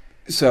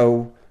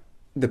 So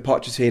the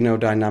Pochettino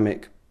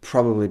dynamic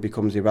probably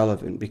becomes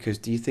irrelevant, because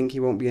do you think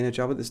he won't be in a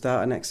job at the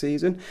start of next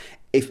season?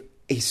 If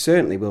he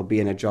certainly will be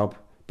in a job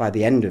by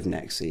the end of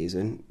next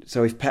season.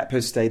 So if Pep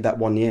has stayed that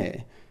 1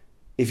 year,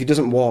 if he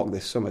doesn't walk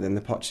this summer, then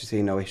the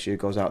Pochettino issue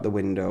goes out the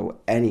window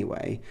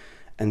anyway.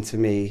 And to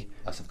me...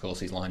 That's, of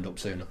course, he's lined up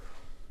sooner.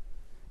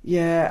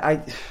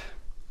 Yeah,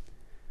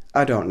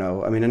 I don't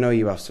know. I mean, I know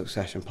you have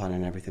succession planning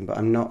and everything, but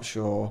I'm not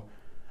sure.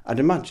 I'd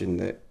imagine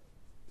that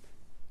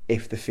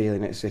if the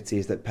feeling at City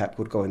is that Pep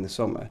would go in the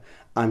summer,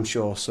 I'm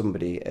sure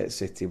somebody at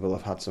City will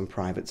have had some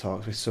private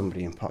talks with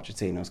somebody in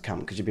Pochettino's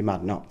camp, because you'd be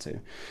mad not to.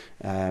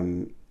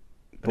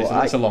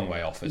 But it's a long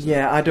way off, isn't it?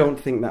 Yeah, I don't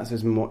think that's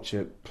as much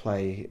at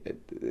play,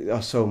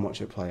 or so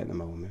much at play at the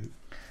moment.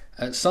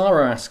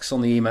 Sarah asks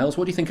on the emails,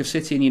 what do you think of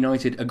City and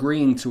United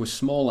agreeing to a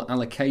smaller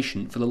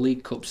allocation for the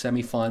League Cup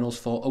semi-finals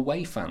for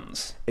away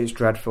fans? It's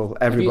dreadful.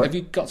 Have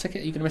you got a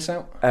ticket? Are you going to miss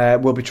out?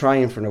 We'll be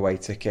trying for an away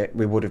ticket.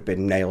 We would have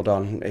been nailed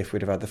on if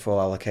we'd have had the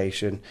full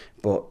allocation,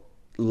 but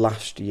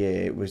last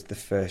year was the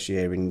first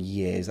year in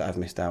years that I've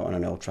missed out on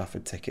an Old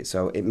Trafford ticket,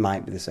 so it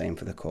might be the same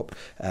for the Cup,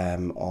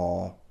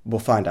 or we'll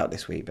find out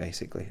this week,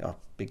 basically, or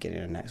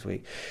beginning of next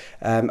week.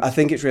 I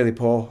think it's really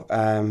poor.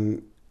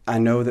 I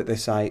know that they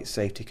cite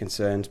safety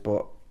concerns,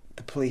 but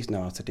the police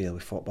know how to deal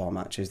with football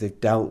matches. They've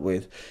dealt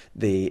with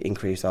the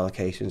increased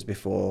allocations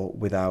before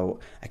without,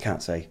 I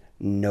can't say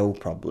no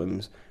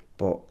problems,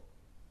 but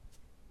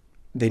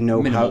they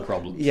know minimal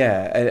problems.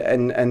 Yeah,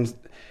 and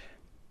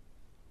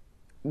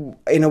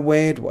in a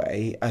weird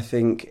way, I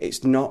think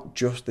it's not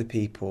just the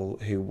people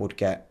who would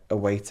get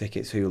away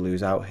tickets who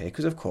lose out here,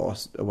 because of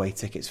course away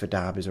tickets for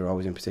derbies are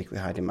always in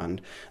particularly high demand.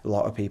 A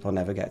lot of people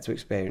never get to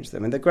experience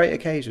them, and they're great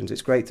occasions.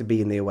 It's great to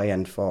be in the away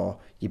end for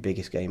your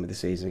biggest game of the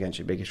season against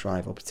your biggest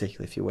rival,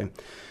 particularly if you win.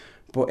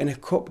 But in a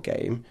cup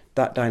game,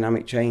 that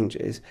dynamic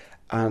changes,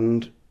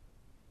 and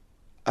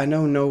I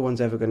know no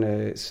one's ever going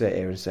to sit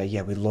here and say,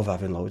 yeah, we love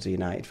having loads of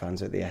United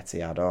fans at the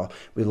Etihad, or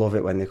we love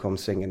it when they come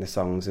singing the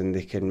songs and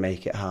they can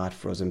make it hard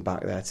for us and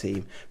back their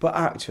team. But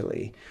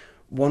actually,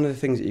 one of the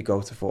things that you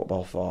go to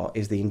football for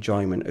is the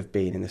enjoyment of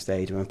being in the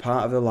stadium, and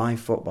part of the live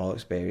football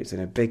experience in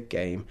a big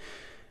game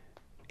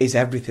is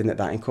everything that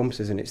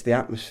encompasses, and it's the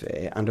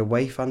atmosphere, and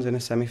away fans in a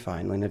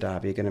semi-final in a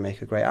derby are going to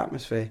make a great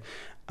atmosphere,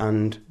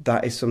 and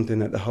that is something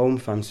that the home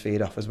fans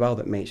feed off as well,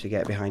 that makes you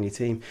get behind your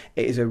team.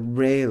 It is a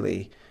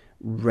really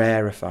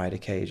rarefied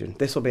occasion.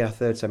 This will be our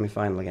third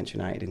semi-final against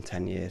United in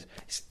 10 years.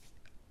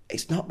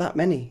 It's not that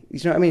many. You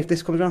know what I mean? If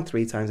this comes around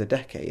 3 times a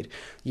decade,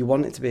 you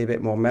want it to be a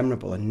bit more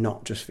memorable and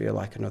not just feel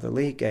like another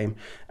league game.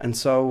 And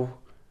so,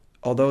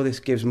 although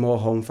this gives more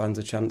home fans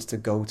a chance to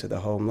go to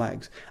the home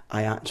legs,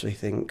 I actually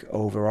think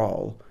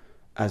overall,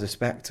 as a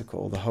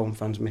spectacle, the home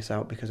fans miss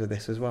out because of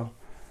this as well.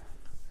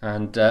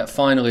 And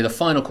finally, the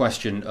final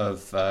question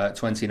of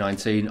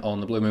 2019 on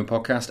the Blue Moon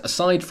podcast.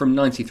 Aside from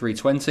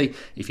 93-20,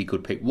 if you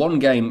could pick one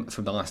game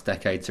from the last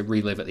decade to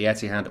relive at the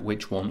Etihad,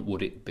 which one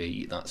would it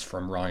be? That's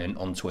from Ryan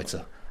on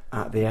Twitter.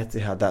 At the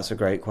Etihad, that's a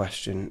great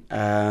question.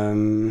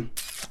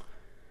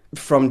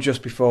 From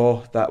just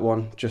before that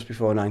one, just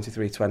before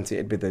 93-20,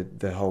 it'd be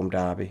the home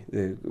derby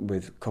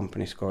with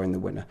Kompany scoring the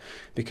winner,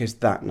 because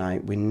that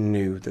night we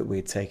knew that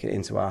we'd taken it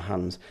into our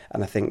hands,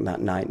 and I think that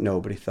night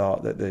nobody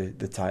thought that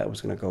the title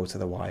was going to go to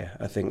the wire.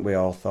 I think we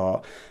all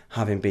thought,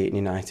 having beaten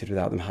United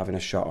without them having a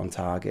shot on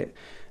target,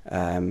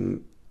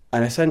 and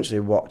essentially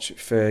watch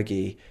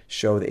Fergie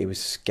show that he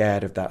was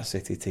scared of that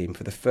City team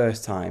for the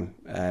first time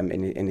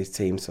in his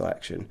team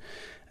selection.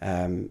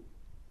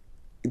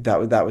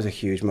 That was a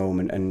huge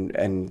moment,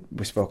 and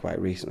we spoke about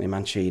it recently.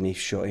 Mancini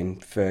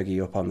shutting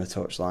Fergie up on the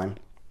touchline.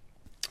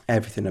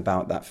 Everything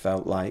about that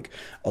felt like,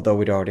 although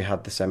we'd already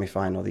had the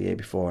semi-final the year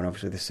before and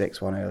obviously the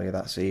 6-1 earlier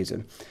that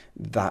season,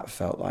 that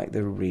felt like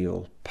the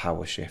real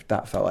power shift.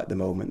 That felt like the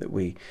moment that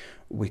we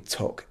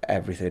took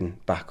everything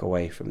back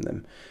away from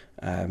them.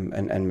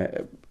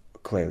 And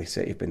clearly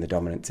City have been the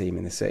dominant team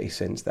in the city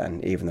since then,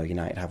 even though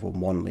United have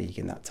won 1 league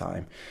in that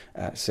time.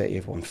 City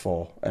have won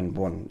 4 and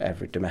won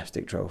every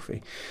domestic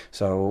trophy.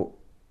 So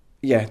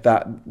yeah,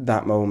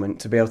 that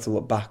moment, to be able to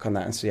look back on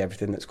that and see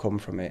everything that's come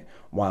from it,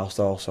 whilst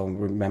also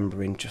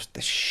remembering just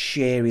the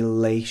sheer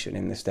elation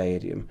in the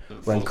stadium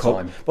when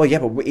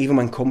even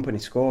when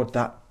Kompany scored,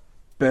 that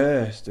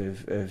burst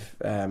of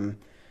the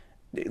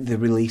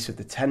release of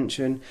the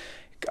tension,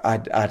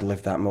 I'd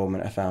live that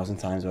moment 1,000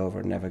 times over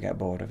and never get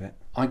bored of it.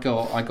 I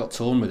got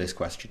torn with this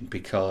question,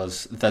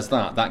 because there's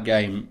that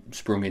game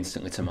sprung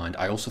instantly to mind.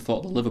 I also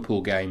thought the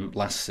Liverpool game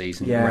last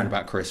season, around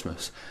about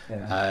Christmas.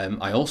 Yeah.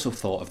 I also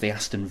thought of the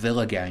Aston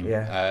Villa game,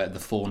 the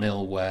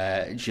 4-0,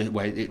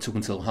 where it took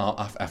until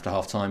after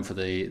half time for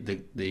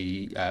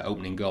the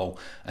opening goal,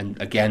 and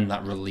again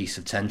that release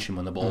of tension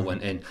when the ball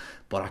went in.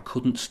 But I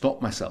couldn't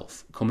stop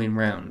myself coming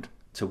round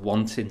to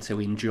wanting to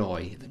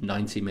enjoy the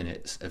 90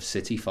 minutes of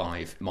City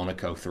 5,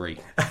 Monaco 3.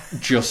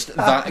 Just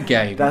that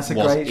game was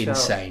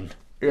insane.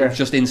 Yeah. It was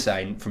just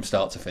insane from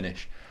start to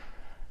finish.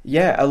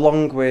 Yeah,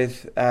 along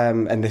with,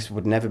 and this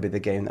would never be the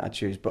game that I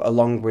choose, but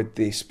along with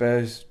the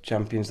Spurs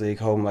Champions League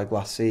home leg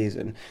last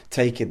season,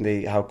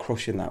 taking how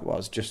crushing that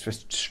was, just for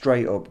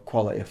straight up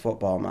quality of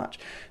football match,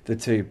 the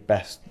 2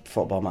 best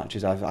football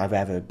matches I've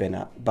ever been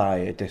at by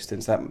a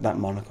distance. That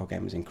Monaco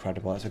game was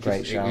incredible. It's a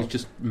great show. It was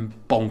just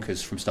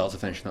bonkers from start to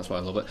finish, and that's why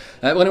I love it.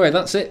 Well, anyway,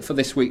 that's it for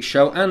this week's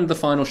show and the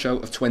final show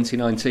of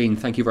 2019.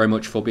 Thank you very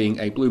much for being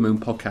a Blue Moon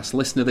podcast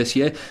listener this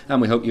year,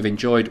 and we hope you've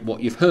enjoyed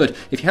what you've heard.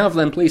 If you have,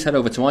 then please head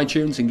over to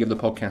iTunes and give the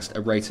podcast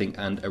a rating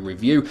and a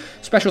review.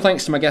 Special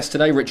thanks to my guest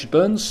today, Richard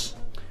Burns.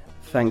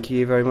 Thank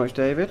you very much,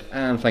 David.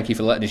 And thank you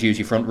for letting us use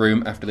your front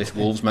room after this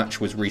Wolves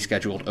match was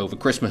rescheduled over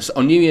Christmas.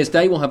 On New Year's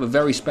Day, we'll have a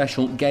very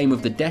special Game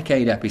of the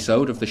Decade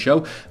episode of the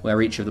show,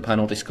 where each of the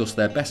panel discuss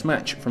their best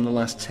match from the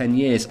last 10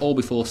 years, all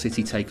before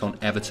City take on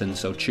Everton,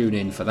 so tune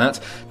in for that.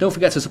 Don't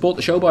forget to support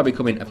the show by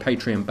becoming a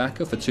Patreon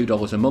backer for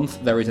 $2 a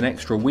month. There is an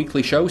extra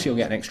weekly show, so you'll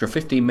get an extra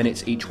 15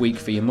 minutes each week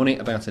for your money,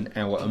 about an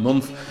hour a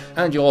month.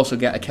 And you'll also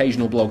get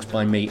occasional blogs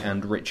by me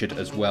and Richard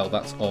as well.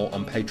 That's all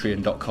on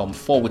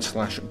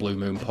patreon.com/Blue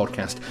Moon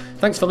Podcast.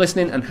 Thanks for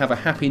listening and have a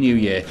happy new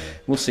year.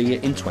 We'll see you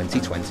in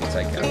 2020.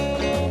 Take care.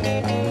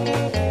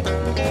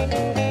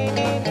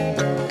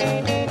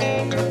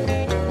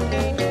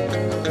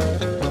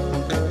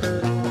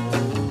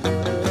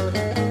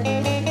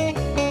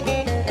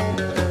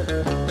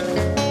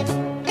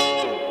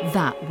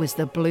 That was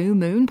the Blue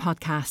Moon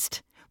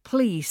Podcast.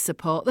 Please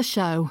support the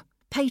show.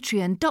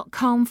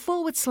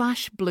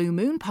 Patreon.com/Blue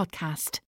Moon Podcast.